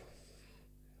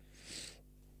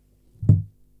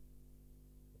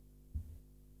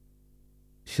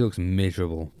 She looks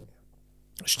miserable.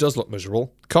 She does look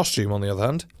miserable. Costume, on the other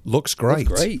hand, looks great.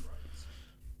 Looks great.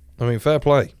 I mean, fair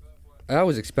play. I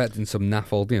was expecting some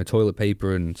naff old, toilet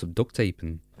paper and some duct tape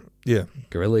and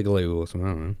Gorilla Glue or something.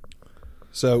 I don't know.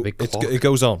 So it goes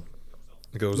on.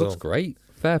 It goes on. Looks great.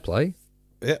 Fair play.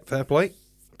 Yeah, fair play.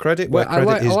 Credit where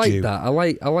credit is due. That. I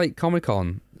like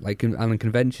Comic-Con, and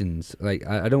conventions. Like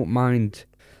I don't mind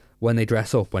when they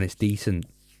dress up when it's decent.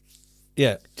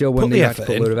 Yeah. Joe, when put they the effort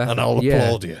in, and I'll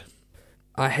applaud you.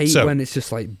 I hate when it's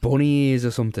just like bunny ears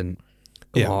or something.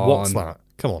 Come on. What's that?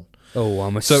 Come on. Oh,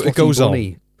 I'm a so it goes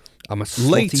bunny. on. I'm a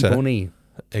slutty bunny.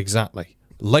 Exactly.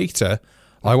 Later,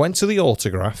 I went to the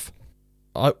autograph.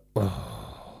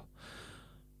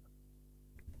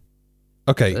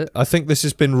 Okay, I think this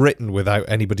has been written without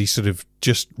anybody sort of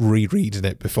just rereading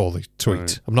it before the tweet.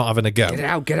 Right. I'm not having a go. Get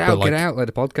out, like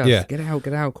the podcast. Yeah.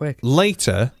 Get out, quick.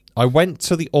 Later, I went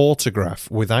to the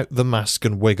autograph without the mask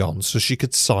and wig on so she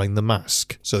could sign the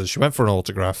mask. So she went for an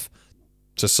autograph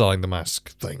to sign the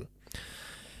mask thing.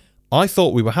 I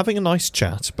thought we were having a nice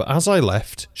chat, but as I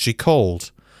left, she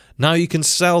called. "Now you can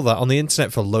sell that on the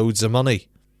internet for loads of money."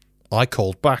 I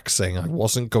called back saying I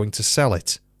wasn't going to sell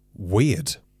it.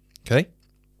 Weird. Okay?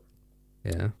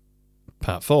 Yeah.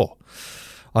 Part 4.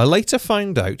 I later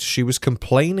found out she was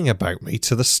complaining about me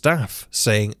to the staff,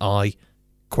 saying I,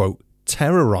 quote,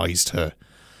 terrorised her.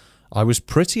 I was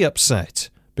pretty upset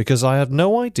because I had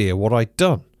no idea what I'd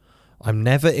done. I'm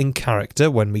never in character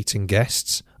when meeting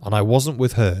guests, and I wasn't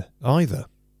with her either.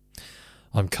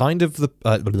 I'm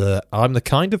the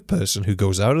kind of person who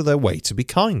goes out of their way to be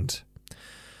kind.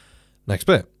 Next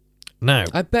bit. Now,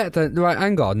 I bet that right.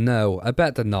 Hang on, no, I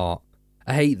bet they're not.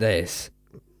 I hate this.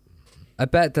 I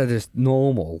bet they're just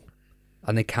normal,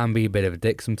 and they can be a bit of a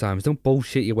dick sometimes. Don't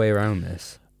bullshit your way around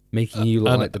this, making you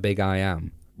look like the big I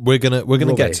am. We're gonna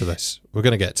get to this. We're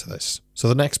gonna get to this. So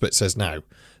the next bit says now,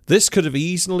 This could have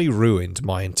easily ruined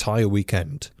my entire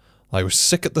weekend. I was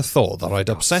sick at the thought that I'd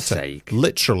upset her. sake.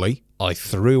 Literally, I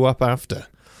threw up after.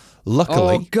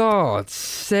 Luckily, Oh, God's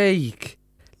sake.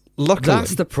 luckily,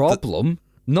 That's the problem.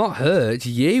 Not her, it's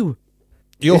you.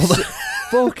 you're It's- the,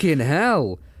 Fucking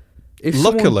hell. If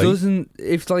Luckily- someone doesn't,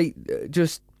 if like,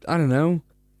 just, I don't know,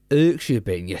 irks you a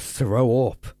bit and you throw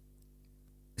up,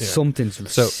 Yeah.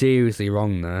 something's So- seriously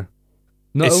wrong there.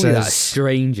 Not It only that, a says-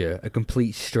 stranger, a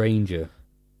complete stranger.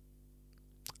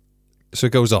 So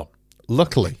it goes on.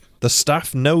 Luckily, the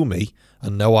staff know me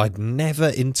and know I'd never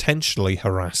intentionally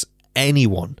harass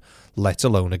anyone, let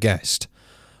alone a guest.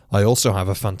 I also have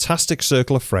a fantastic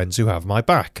circle of friends who have my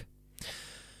back.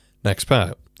 Next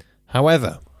part.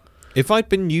 However, if I'd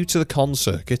been new to the con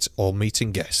circuit or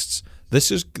meeting guests,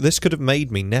 this could have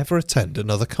made me never attend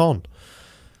another con.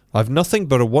 I've nothing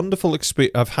but a wonderful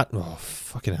experience. I've had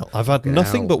Fucking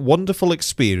nothing hell. but wonderful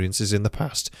experiences in the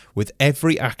past with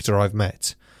every actor I've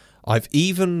met. I've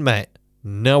even met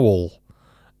Noel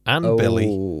and Billy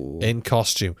Oh. in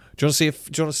costume. Do you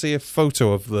want to see a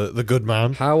photo of the good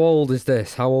man? How old is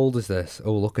this? How old is this?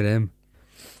 Oh, look at him.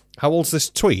 How old's this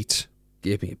tweet?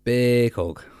 Give me a big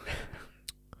hug.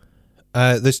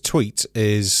 This tweet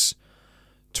is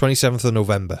 27th of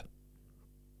November.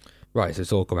 Right, so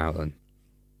it's all come out then.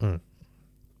 Mm.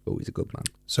 Oh, he's a good man.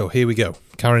 So here we go.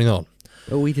 Carrying on.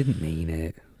 Oh, he didn't mean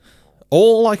it.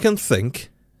 All I can think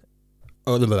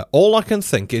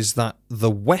is that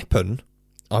the weapon,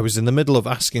 I was in the middle of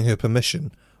asking her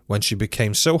permission when she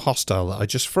became so hostile that I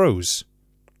just froze.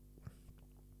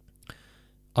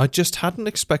 I just hadn't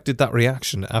expected that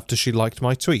reaction after she liked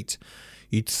my tweet.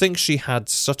 You'd think if she had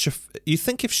such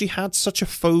a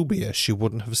phobia, she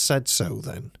wouldn't have said so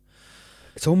then.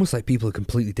 It's almost like people are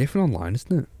completely different online,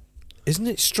 isn't it? Isn't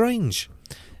it strange?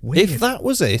 Weird. If that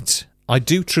was it, I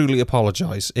do truly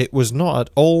apologise. It was not at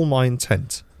all my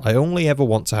intent. I only ever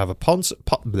want to have a positive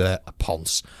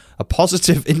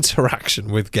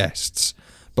interaction with guests.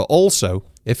 But also,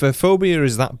 if her phobia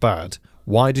is that bad,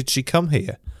 why did she come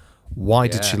here? Why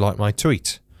did she Yeah. like my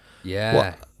tweet? Yeah.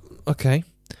 What? Okay.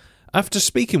 After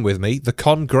speaking with me, the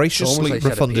con It's almost graciously like she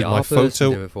had a refunded PR my person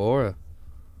photo. do it for her.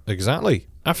 Exactly.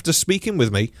 After speaking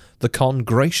with me, the con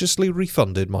graciously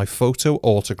refunded my photo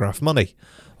autograph money.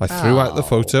 I threw out the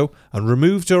photo and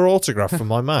removed her autograph from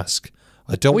my mask.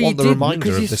 I don't Well, want you the didn't, reminder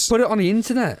because of you this. put it on the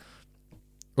internet.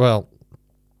 Well,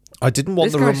 I didn't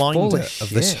want This the guy's full reminder of of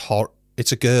this shit.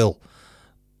 It's a girl.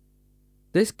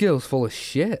 This girl's full of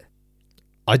shit.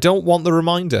 I don't want the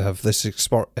reminder of this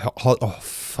oh,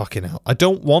 fucking hell. I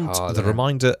don't want Oh, the no.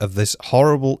 reminder of this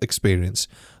horrible experience.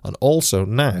 And also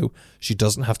now she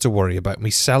doesn't have to worry about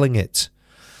me selling it.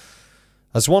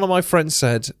 As one of my friends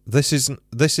said, this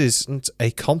isn't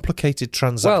a complicated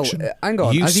transaction. Well, hang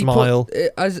on. You Has he smile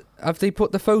have they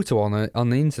put the photo on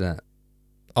the internet?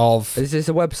 of Is this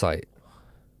a website?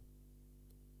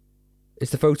 Is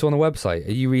the photo on the website?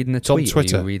 Are you reading the It's on tweet?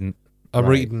 Twitter. Are you reading? I'm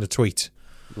right. reading the tweet.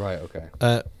 Right.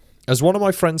 Okay. As one of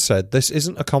my friends said, this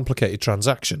isn't a complicated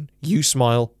transaction. You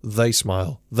smile,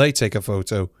 they take a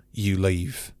photo, you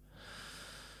leave.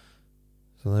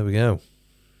 So there we go.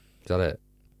 Is that it?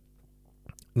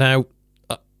 Now,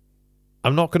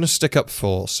 I'm not going to stick up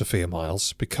for Sophia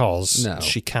Miles because No.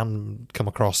 she can come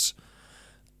across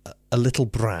a little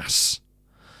brass.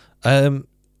 At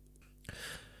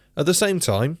the same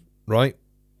time, right,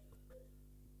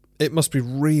 it must be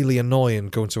really annoying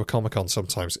going to a Comic-Con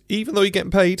sometimes, even though you're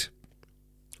getting paid.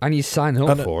 And you sign up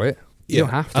And, for it. You yeah, don't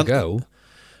have to and- go.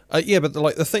 Yeah, but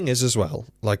like the thing is as well,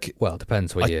 like, Well, it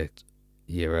depends what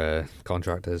your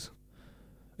contract is.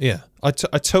 yeah, I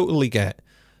totally get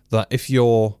that if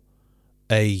you're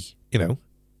a,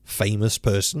 famous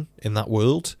person in that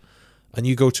world and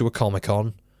you go to a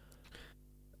Comic-Con,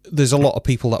 there's a lot of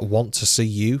people that want to see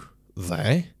you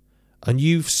there, and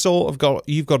you've got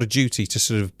a duty to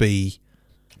sort of be,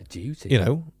 A duty.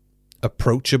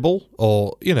 approachable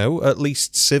or, at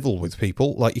least civil with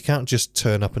people. Like, you can't just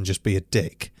turn up and just be a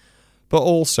dick. But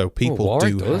also, people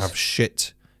Warwick do does. have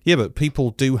shit. Yeah, but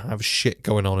people do have shit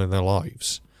going on in their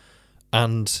lives.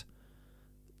 And,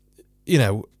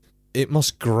 it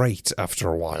must grate after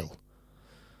a while.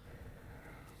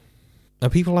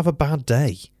 And people have a bad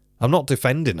day. I'm not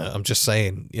defending it. I'm just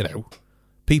saying,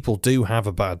 people do have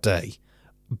a bad day.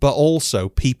 But also,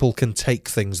 people can take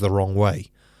things the wrong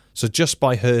way. So just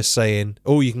by her saying,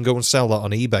 oh, you can go and sell that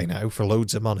on eBay now for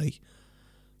loads of money,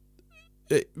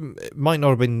 it might not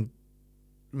have been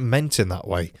meant in that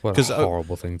way. What a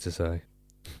horrible thing to say.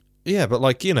 Yeah, but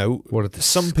like, What a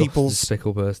some people's...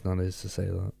 despicable person that is to say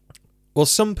that. Well,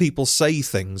 some people say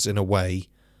things in a way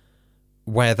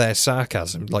where their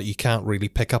sarcasm, like, you can't really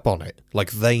pick up on it.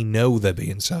 Like, they know they're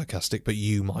being sarcastic, but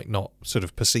you might not sort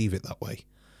of perceive it that way.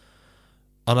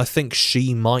 And I think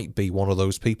she might be one of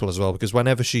those people as well, because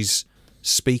whenever she's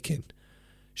speaking,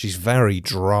 she's very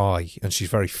dry and she's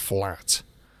very flat.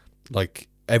 Like,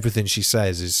 everything she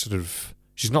says is sort of...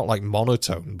 She's not, like,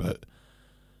 monotone, but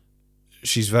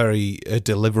she's very... Her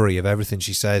delivery of everything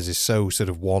she says is so sort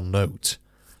of one note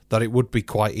that it would be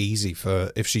quite easy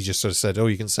for... If she just sort of said, oh,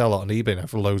 you can sell it on eBay now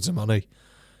for loads of money.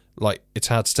 Like, it's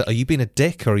hard to... Are you being a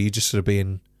dick, or are you just sort of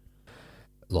being...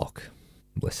 Look,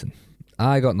 listen.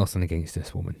 I got nothing against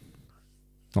this woman.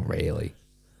 Not really.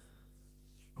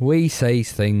 We say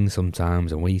things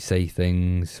sometimes, and we say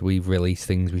things, we release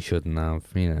things we shouldn't have,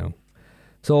 you know.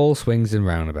 It's all swings and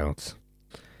roundabouts.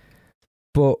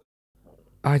 But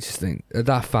I just think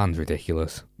that fan's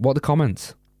ridiculous. What are the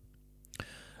comments?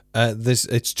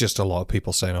 It's just a lot of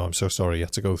people saying, oh, I'm so sorry you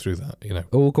had to go through that, you know.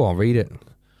 Oh, go on, read it.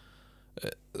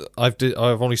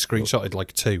 I've only screenshotted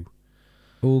like 2.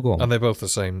 Oh, go on. And they're both the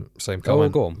same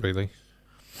comment, go on. really.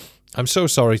 I'm so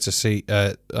sorry to see...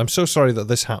 I'm so sorry that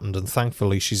this happened, and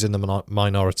thankfully she's in the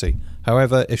minority.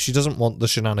 However, if she doesn't want the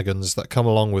shenanigans that come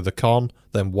along with the con,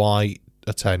 then why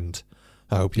attend?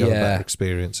 I hope you have a better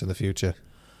experience in the future.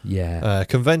 Yeah.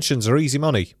 Conventions are easy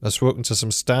money. I've spoken to some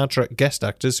Star Trek guest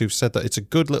actors who've said that it's a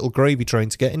good little gravy train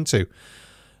to get into.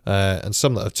 And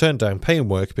some that have turned down paying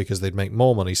work because they'd make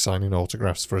more money signing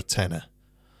autographs for a tenner.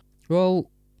 Well,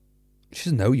 she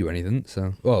doesn't owe you anything,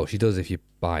 so... Well, she does if you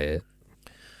buy it.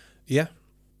 Yeah.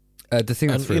 The thing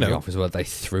that And, threw you me know- off is well, they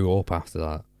threw up after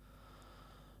that.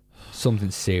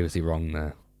 Something seriously wrong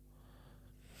there.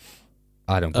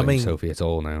 I don't blame mean- Sophie at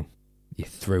all now. You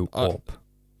threw up.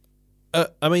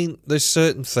 I mean, there's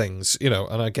certain things, you know,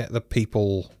 and I get that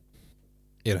people,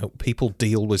 you know, people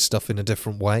deal with stuff in a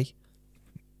different way.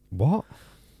 What?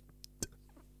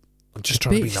 I'm just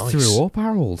trying to be Bitch nice. threw up,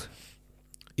 Harold.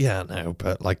 Yeah, no,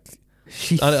 but like,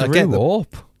 She I get threw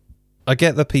up. I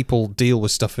get that people deal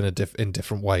with stuff in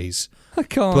different ways. I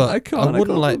can't. But I can't.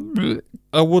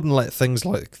 I wouldn't let things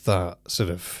like that sort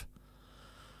of,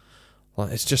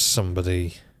 like, it's just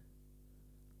somebody.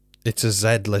 It's a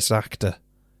Z-list actor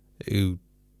who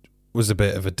was a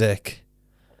bit of a dick.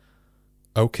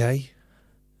 Okay.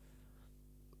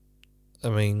 I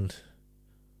mean,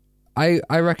 I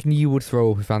reckon you would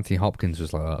throw up if Anthony Hopkins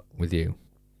was like that with you.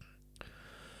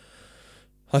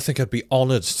 I think I'd be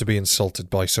honoured to be insulted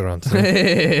by Sir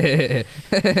Anthony.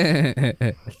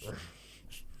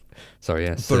 Sorry,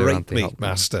 yes. Sir Berate Anthony me, Hopkins.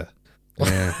 master.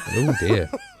 Yeah. Oh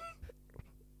dear.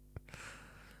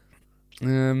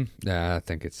 Yeah, I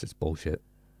think it's bullshit.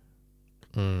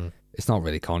 Mm. It's not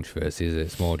really controversy, is it?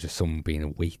 It's more just someone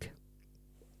being weak.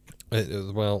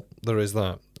 Well, there is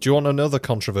that. Do you want another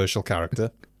controversial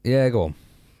character? Yeah, go on.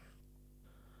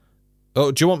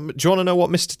 Oh, do you want to know what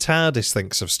Mr. TARDIS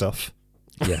thinks of stuff?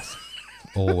 Yes.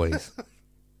 Always.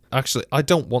 Actually, I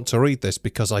don't want to read this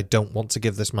because I don't want to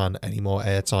give this man any more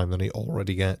airtime than he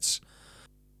already gets.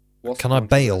 Can I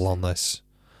bail on this?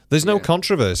 There's no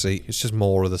controversy. It's just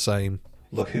more of the same.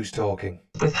 Look who's talking.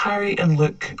 With Harry and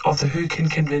Luke of the Who Can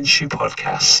Convince You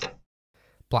podcast.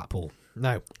 Blackpool.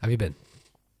 Now, Have you been?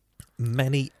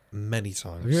 many, many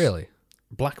times. Have you really?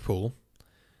 Blackpool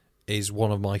is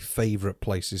one of my favourite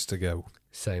places to go.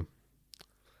 Same.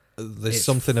 There's It's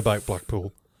something about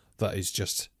Blackpool that is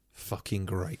just fucking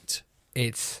great.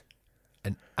 It's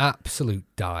an absolute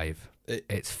dive.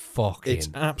 It's fucking... It's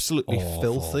absolutely awful.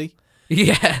 filthy.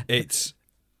 Yeah. It's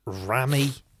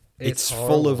rammy. It's It's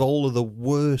full of horrible. all of the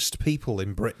worst people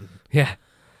in Britain. Yeah.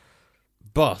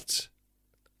 But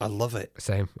I love it.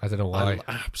 Same. I don't know why.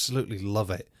 I absolutely love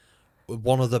it.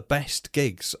 One of the best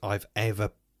gigs I've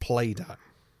ever played at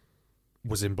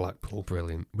was in Blackpool.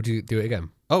 Brilliant. Would you do it again?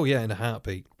 Oh, yeah, in a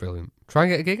heartbeat. Brilliant. Try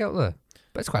and get a gig out there.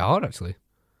 But it's quite hard, actually.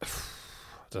 I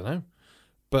don't know.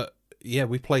 But, yeah,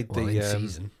 we played Well, in the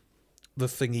season.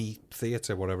 Thingy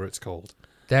Theatre, whatever it's called,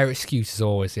 Their excuse is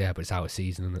always, yeah, but it's out of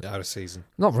season, isn't it? out of season.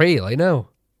 Not really, no.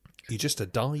 You just a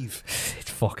dive. It's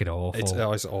fucking awful.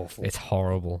 It's awful. It's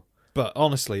horrible. But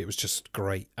honestly, it was just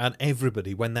great. And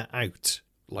everybody, when they're out,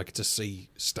 like to see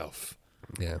stuff,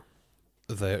 Yeah.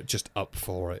 they're just up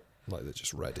for it. Like, they're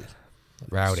just ready.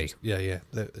 Rowdy. It's just- yeah.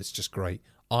 It's just great.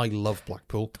 I love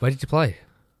Blackpool. Where did you play?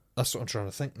 That's what I'm trying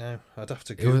to think now. I'd have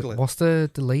to It was- Google it. What's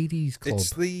the ladies' club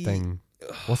It's the- thing?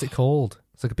 What's it called?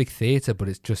 It's like a big theatre, but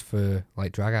it's just for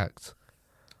like drag acts.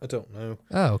 I don't know.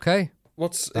 Oh, okay.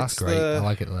 That's That's great. I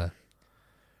like it there.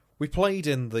 We played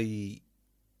in the...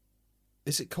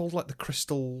 Is it called like the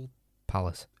Crystal...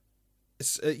 Palace.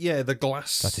 It's, yeah, the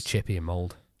glass... That's a chippy and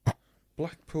mould.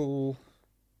 Blackpool...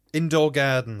 Indoor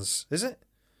Gardens. Is it?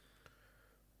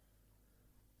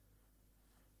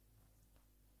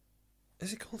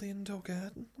 Is it called the Indoor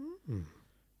Garden?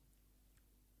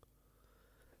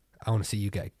 I want to see you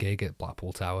get a gig at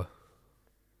Blackpool Tower.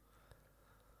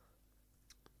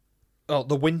 Oh,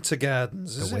 the Winter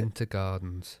Gardens, The is it? Winter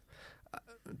Gardens.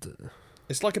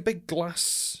 It's like a big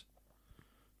glass...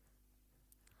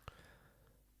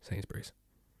 Sainsbury's.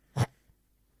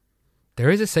 There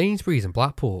is a Sainsbury's in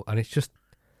Blackpool, and it's just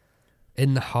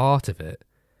in the heart of it.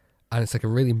 And it's like a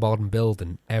really modern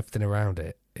building. Everything around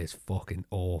it is fucking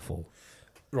awful.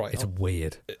 Right. It's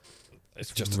weird.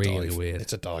 It's just really a dive. weird.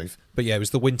 It's a dive. But yeah, it was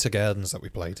the Winter Gardens that we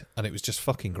played, and it was just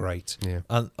fucking great. Yeah.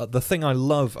 And the thing I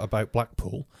love about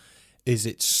Blackpool is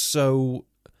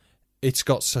it's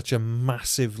got such a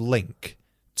massive link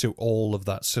to all of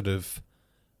that sort of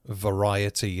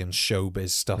variety and showbiz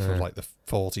stuff of like the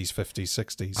 40s, 50s,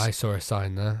 60s. I saw a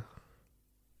sign there.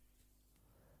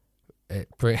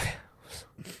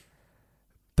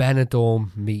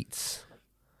 Benidorm meets...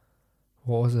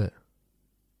 What was it?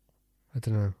 I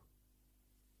don't know.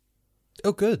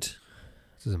 Oh, good.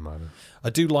 Doesn't matter. I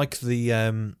do like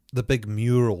the big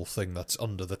mural thing that's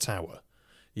under the tower.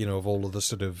 You know, of all of the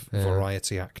sort of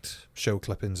variety act show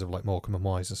clippings of like Morecambe and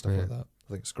Wise and stuff like that. I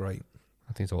think it's great.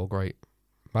 I think it's all great.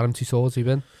 Madame Tussauds, you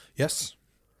been? Yes.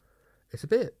 It's a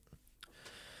bit...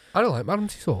 I don't like Madame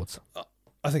Tussauds.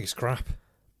 I think it's crap.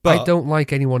 But I don't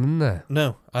like anyone in there.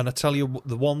 No, and I tell you,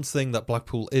 the one thing that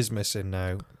Blackpool is missing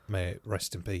now, may it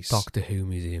rest in peace. Doctor Who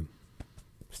Museum.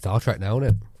 Star Trek now,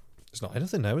 isn't it? It's not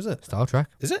anything now, is it? Star Trek.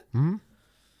 Is it? Mm-hmm.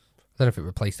 I don't know if it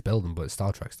replaced the building, but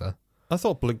Star Trek's there. I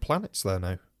thought Blue Planet's there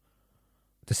now.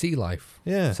 The Sea Life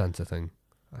Centre thing.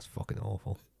 That's fucking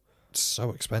awful. It's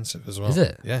so expensive as well. Is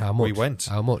it? Yeah. How much? We went.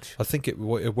 How much? I think it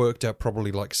worked out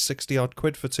probably like 60 odd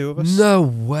quid for two of us. No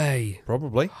way.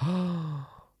 Probably.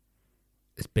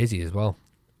 It's busy as well.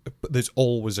 But there's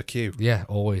always a queue. Yeah,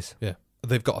 always. Yeah.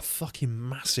 They've got a fucking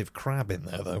massive crab in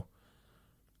there, though.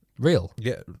 Real?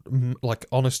 Yeah. Like,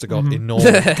 honest to God,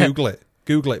 enormous. Google it.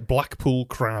 Google it. Blackpool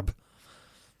crab.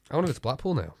 I want to go to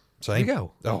Blackpool now. Same. You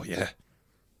go? Oh, yeah.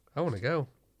 I want to go.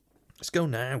 Let's go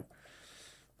now.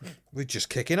 We're just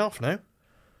kicking off now.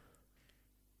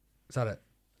 Is that it?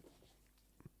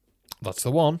 That's the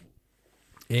one.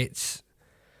 It's...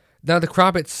 Now, the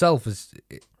crab itself is...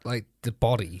 Like, the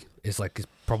body is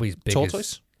probably as big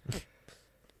Tortoise? as...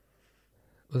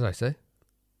 What did I say?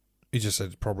 You just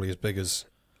said probably as big as...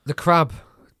 The crab's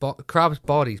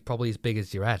body is probably as big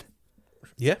as your head.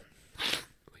 Yeah.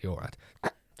 Your head.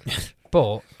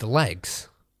 But the legs...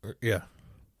 Yeah.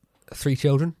 3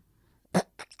 children.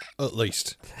 At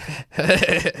least.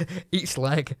 Each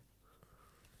leg.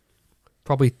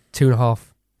 Probably 2.5,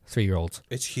 3-year-olds.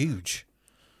 It's huge.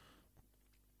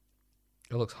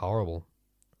 It looks horrible.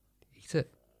 Eat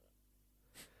it.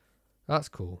 That's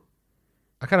cool.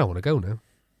 I kind of want to go now.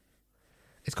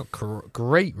 It's got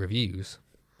great reviews.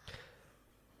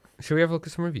 Shall we have a look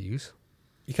at some reviews?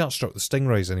 You can't stroke the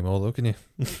stingrays anymore, though, can you?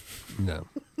 No.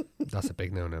 That's a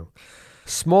big no-no.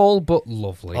 Small but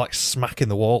lovely. Like smacking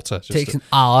the water. Takes an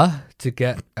hour to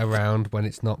get around when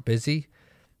it's not busy.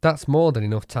 That's more than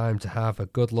enough time to have a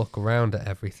good look around at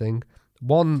everything.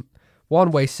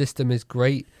 One-way system is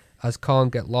great, as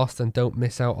can't get lost and don't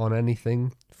miss out on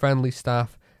anything. Friendly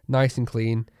staff, nice and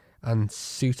clean, and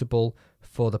suitable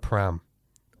for the pram.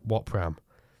 What pram?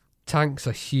 Tanks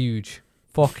are huge.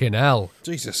 Fucking hell.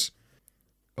 Jesus.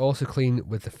 Also clean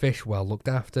with the fish well looked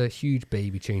after. Huge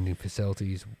baby changing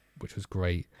facilities, which was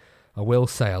great. I will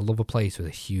say I love a place with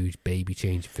a huge baby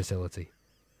changing facility.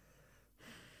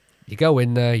 You go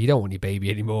in there, you don't want your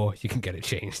baby anymore, you can get it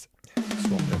changed.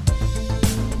 Swap it.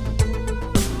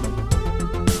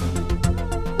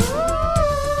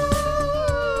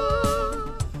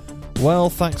 Well,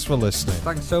 thanks for listening.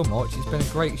 Thanks so much. It's been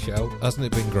a great show. Hasn't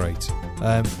it been great?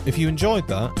 If you enjoyed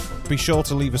that, be sure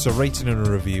to leave us a rating and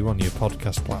a review on your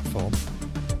podcast platform.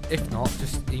 If not,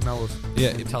 just email us. Yeah,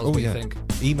 and tell us what you think.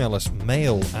 Email us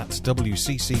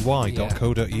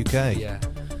mail@wccy.co.uk. Yeah.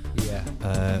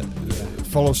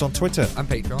 Follow us on Twitter And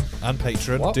Patreon. and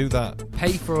Patreon. What? Do that.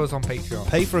 Pay for us on Patreon.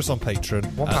 Pay for us on Patreon.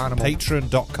 £1 at a month.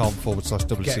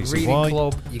 patreon.com/WCCY. You get reading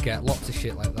club. You get lots of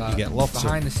shit like that. You get lots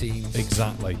behind of- the scenes.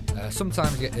 Exactly.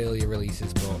 Sometimes you get earlier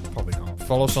releases, but probably not.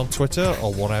 Follow us on Twitter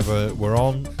or whatever we're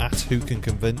on at Who Can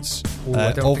Convince. Ooh,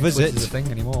 I don't or think visit. Twitter's a thing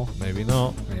anymore. Maybe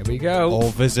not. There we go. Or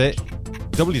visit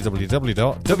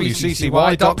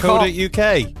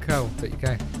www.wccy.co.uk.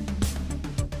 Co.uk.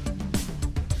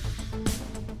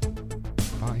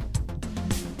 Bye.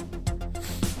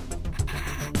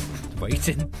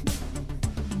 Waiting.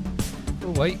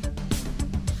 We'll wait.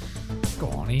 Go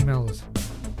on, email us.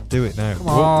 Do it now. Come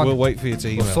on. We'll wait for you to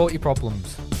email. We'll sort your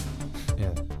problems.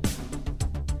 Yeah.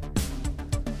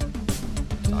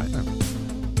 start then.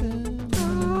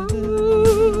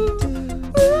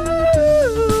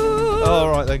 All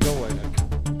right, then go on.